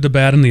my good, the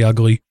bad, and the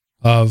ugly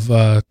of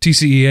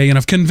TCEA and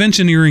of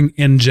conventioneering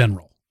in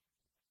general.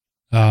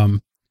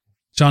 Sean,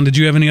 did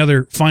you have any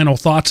other final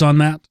thoughts on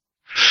that?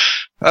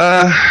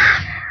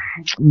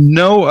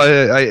 No.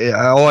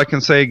 All I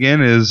can say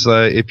again is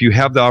if you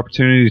have the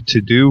opportunity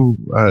to do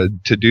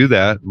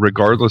that,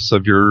 regardless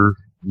of your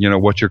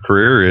what your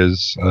career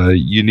is,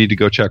 you need to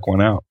go check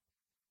one out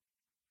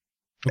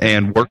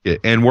and work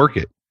it.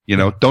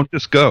 Don't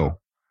just go.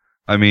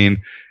 I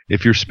mean,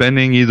 if you're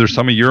spending either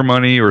some of your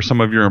money or some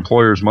of your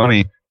employer's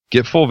money,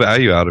 get full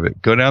value out of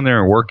it. Go down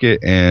there and work it.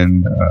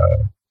 And,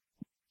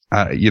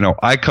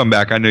 I come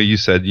back. I know you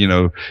said, you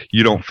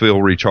don't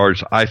feel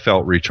recharged. I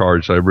felt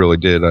recharged. I really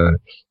did.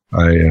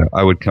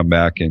 I would come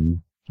back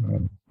and,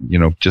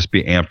 just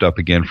be amped up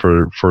again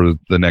for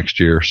the next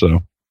year.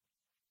 So.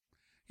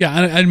 Yeah.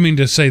 I didn't mean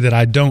to say that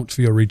I don't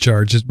feel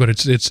recharged, but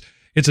it's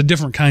a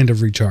different kind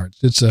of recharge.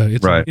 It's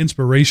right. An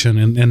inspiration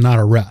and not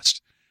a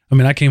rest. I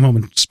mean, I came home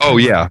and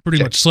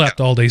pretty much slept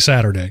all day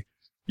Saturday.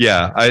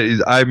 Yeah,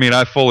 I mean,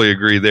 I fully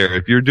agree there.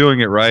 If you're doing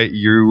it right,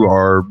 you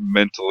are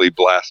mentally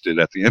blasted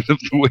at the end of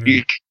the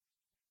week.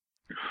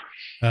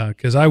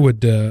 Because I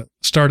would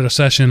start a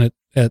session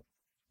at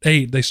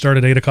 8. They start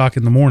at 8 o'clock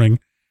in the morning,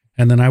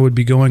 and then I would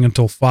be going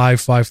until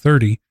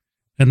 5:30,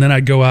 and then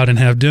I'd go out and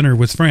have dinner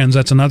with friends.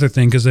 That's another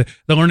thing, because the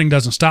learning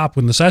doesn't stop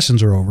when the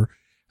sessions are over.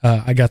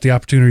 I got the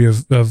opportunity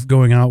of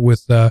going out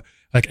with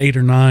like 8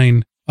 or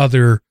 9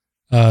 other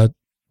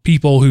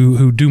people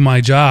who do my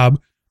job,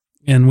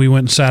 and we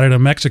went and sat at a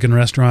Mexican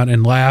restaurant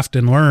and laughed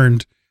and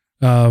learned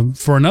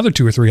for another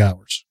 2 or 3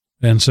 hours.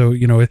 And so,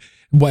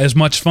 as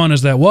much fun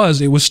as that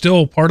was, it was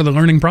still part of the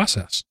learning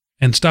process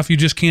and stuff you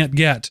just can't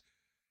get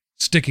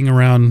sticking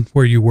around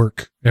where you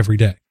work every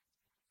day.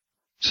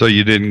 So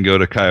you didn't go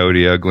to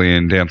Coyote Ugly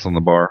and dance on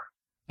the bar?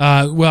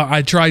 Well,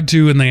 I tried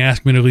to, and they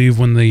asked me to leave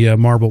when the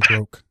marble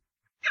broke.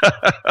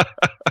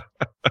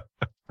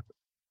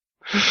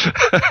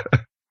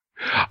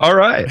 All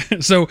right.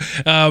 So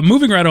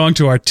moving right on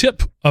to our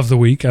tip of the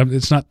week.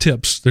 It's not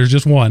tips. There's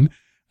just one.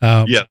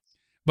 Yeah.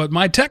 But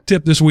my tech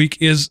tip this week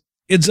is,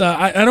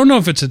 I don't know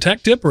if it's a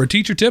tech tip or a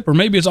teacher tip, or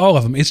maybe it's all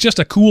of them. It's just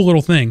a cool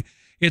little thing.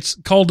 It's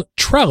called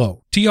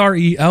Trello,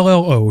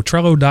 Trello,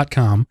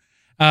 Trello.com.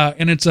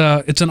 And it's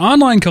an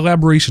online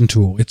collaboration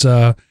tool. It's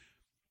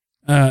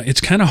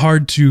kind of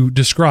hard to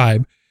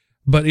describe,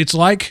 but it's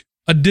like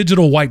a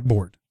digital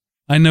whiteboard.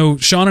 I know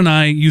Sean and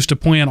I used to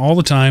plan all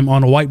the time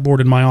on a whiteboard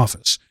in my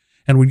office,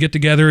 and we'd get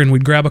together and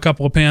we'd grab a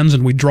couple of pens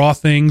and we'd draw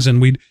things and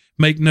we'd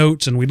make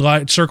notes and we'd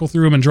circle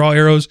through them and draw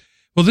arrows.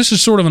 Well, this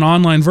is sort of an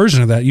online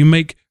version of that. You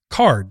make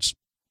cards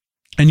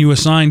and you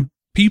assign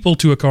people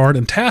to a card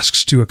and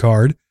tasks to a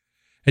card,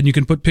 and you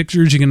can put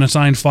pictures, you can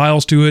assign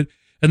files to it,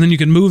 and then you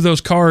can move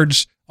those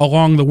cards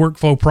along the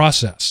workflow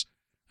process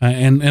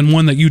and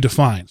one that you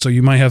define. So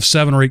you might have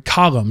 7 or 8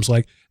 columns,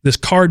 like this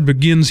card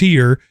begins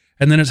here,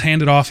 and then it's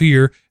handed off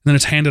here, and then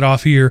it's handed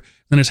off here,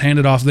 then it's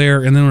handed off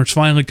there, and then when it's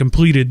finally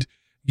completed,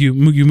 you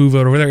move it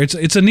over there.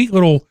 It's a neat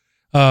little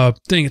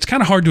thing. It's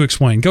kind of hard to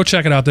explain. Go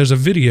check it out. There's a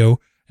video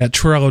at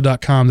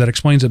Trello.com that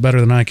explains it better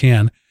than I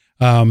can.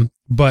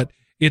 But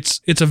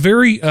it's a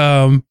very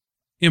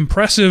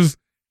impressive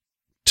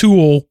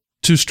tool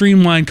to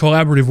streamline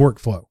collaborative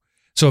workflow.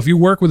 So if you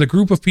work with a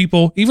group of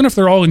people, even if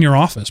they're all in your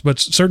office, but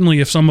certainly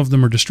if some of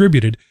them are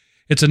distributed,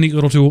 it's a neat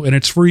little tool, and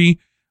it's free.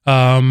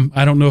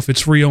 I don't know if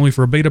it's free only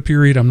for a beta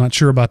period. I'm not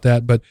sure about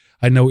that, but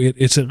I know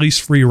it's at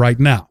least free right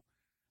now.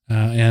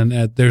 And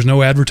there's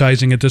no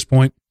advertising at this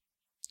point.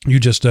 You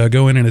just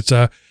go in, and it's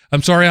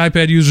I'm sorry,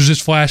 iPad users,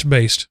 it's Flash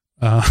based.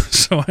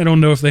 So I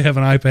don't know if they have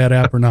an iPad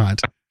app or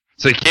not.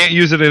 So you can't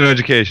use it in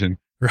education.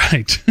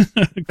 Right.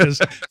 Because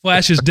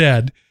Flash is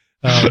dead.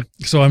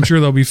 So I'm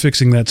sure they'll be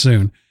fixing that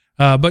soon.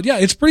 But yeah,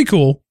 it's pretty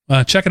cool.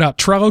 Check it out.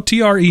 Trello,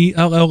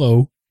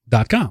 Trello.com.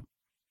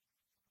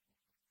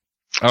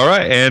 All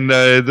right. And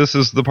this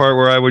is the part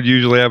where I would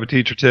usually have a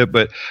teacher tip,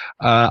 but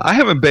I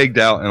haven't begged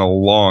out in a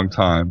long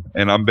time,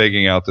 and I'm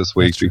begging out this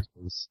week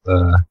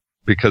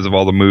because of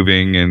all the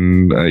moving,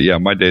 and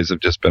my days have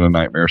just been a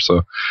nightmare.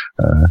 So,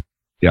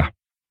 yeah.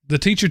 The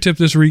teacher tip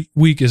this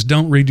week is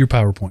don't read your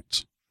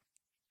PowerPoints.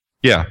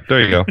 Yeah,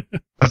 there you go.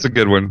 That's a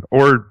good one.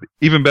 Or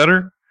even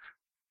better,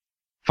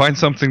 find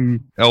something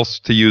else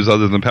to use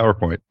other than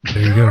PowerPoint.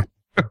 There you go.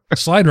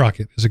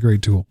 SlideRocket is a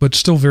great tool, but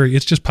still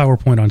it's just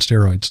PowerPoint on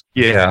steroids.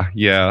 Yeah.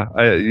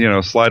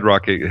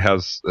 SlideRocket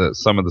has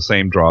some of the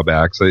same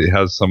drawbacks. It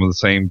has some of the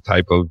same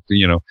type of,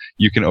 you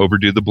can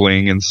overdo the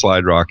bling in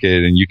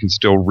SlideRocket, and you can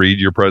still read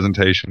your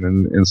presentation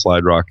in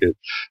SlideRocket.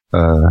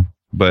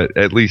 But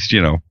at least,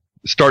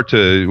 start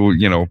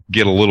to,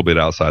 get a little bit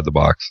outside the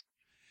box.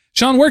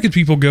 Sean, where could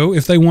people go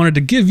if they wanted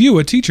to give you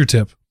a teacher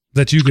tip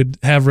that you could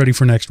have ready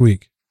for next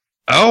week?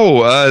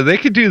 Oh, they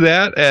could do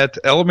that at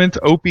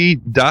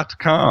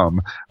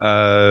elementop.com.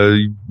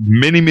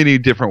 Many, many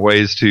different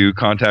ways to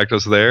contact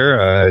us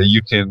there.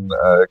 You can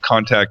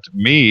contact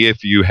me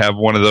if you have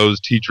one of those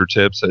teacher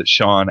tips at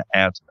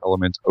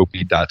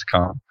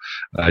sean@elementop.com.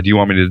 Do you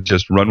want me to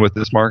just run with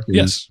this, Mark?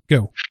 Yes,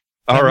 go.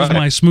 All right. That was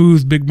my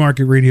smooth big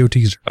market radio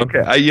teaser. Okay.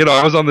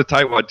 I was on the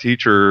Tightwad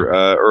Teacher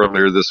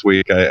earlier this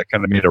week. I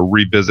kind of made a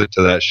revisit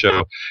to that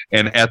show.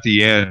 And at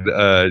the end,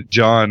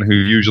 John, who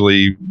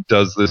usually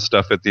does this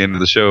stuff at the end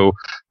of the show,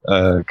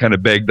 kind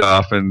of begged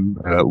off and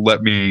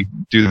let me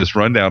do this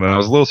rundown. And I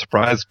was a little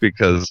surprised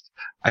because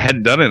I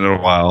hadn't done it in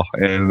a while,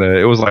 and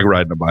it was like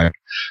riding a bike.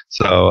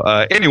 So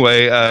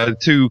anyway,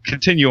 to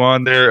continue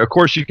on there, of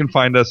course, you can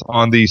find us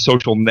on the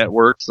social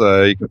networks.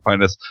 You can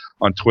find us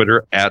on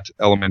Twitter at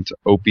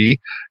ElementOP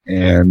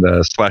and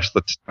slash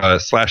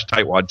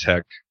Tightwad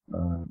Tech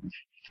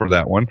for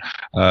that one.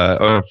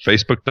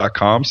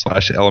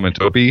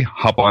 Facebook.com/ElementOP.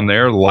 Hop on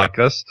there, like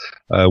us.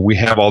 We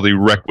have all the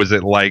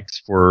requisite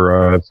likes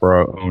for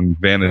our own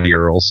vanity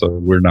URL, so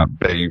we're not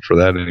begging for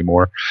that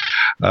anymore.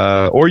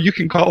 Or you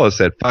can call us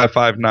at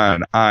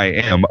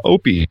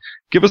 559-I-AM-OP.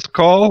 Give us a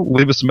call,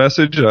 leave us a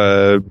message,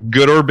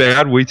 good or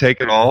bad, we take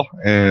it all.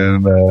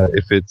 And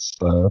if it's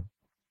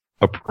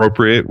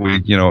appropriate, we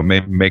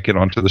may make it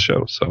onto the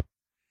show. So,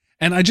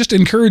 and I just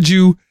encourage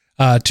you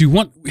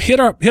to hit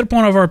up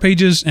one of our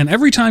pages, and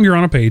every time you're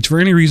on a page for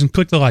any reason,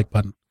 click the like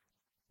button.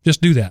 Just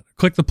do that.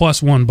 Click the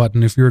 +1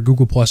 button if you're a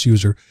Google Plus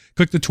user.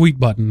 Click the tweet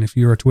button if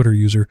you're a Twitter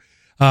user.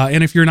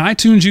 And if you're an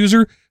iTunes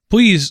user,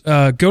 please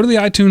go to the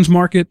iTunes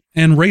market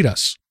and rate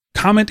us.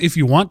 Comment if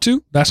you want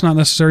to. That's not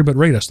necessary, but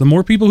rate us. The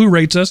more people who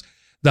rates us,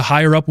 the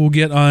higher up we'll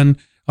get on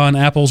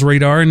Apple's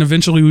radar, and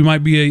eventually we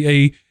might be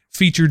a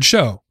featured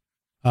show.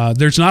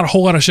 There's not a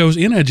whole lot of shows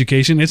in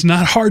education. It's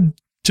not hard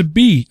to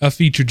be a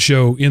featured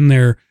show in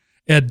their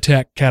ed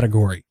tech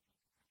category.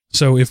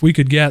 So if we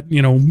could get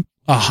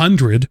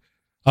 100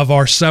 of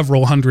our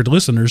several hundred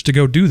listeners to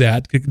go do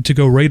that, to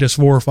go rate us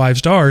 4 or 5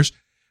 stars,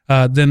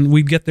 then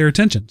we'd get their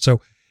attention.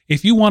 So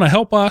if you want to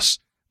help us,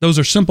 those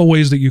are simple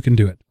ways that you can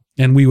do it,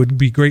 and we would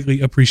be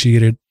greatly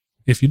appreciated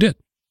if you did.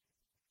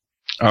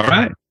 All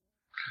right.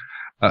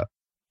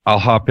 I'll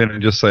hop in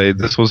and just say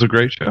this was a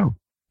great show.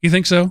 You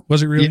think so?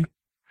 Was it really?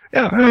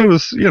 Yeah, it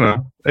was.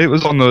 It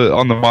was on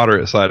the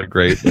moderate side of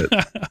great.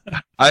 But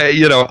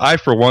I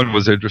for one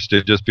was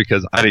interested just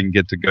because I didn't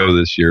get to go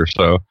this year,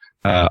 so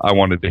I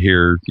wanted to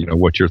hear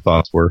what your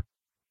thoughts were.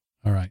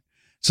 All right.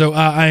 So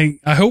I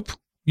hope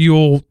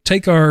you'll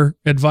take our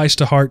advice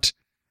to heart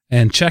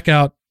and check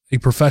out a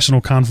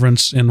professional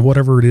conference in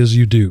whatever it is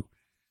you do.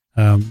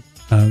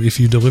 If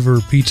you deliver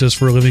pizzas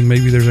for a living,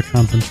 maybe there's a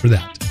conference for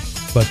that.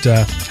 But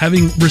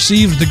having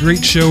received the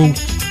great show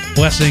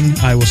blessing,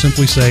 I will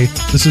simply say,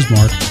 this is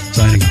Mark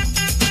signing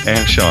off.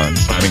 And Sean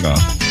signing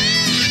off.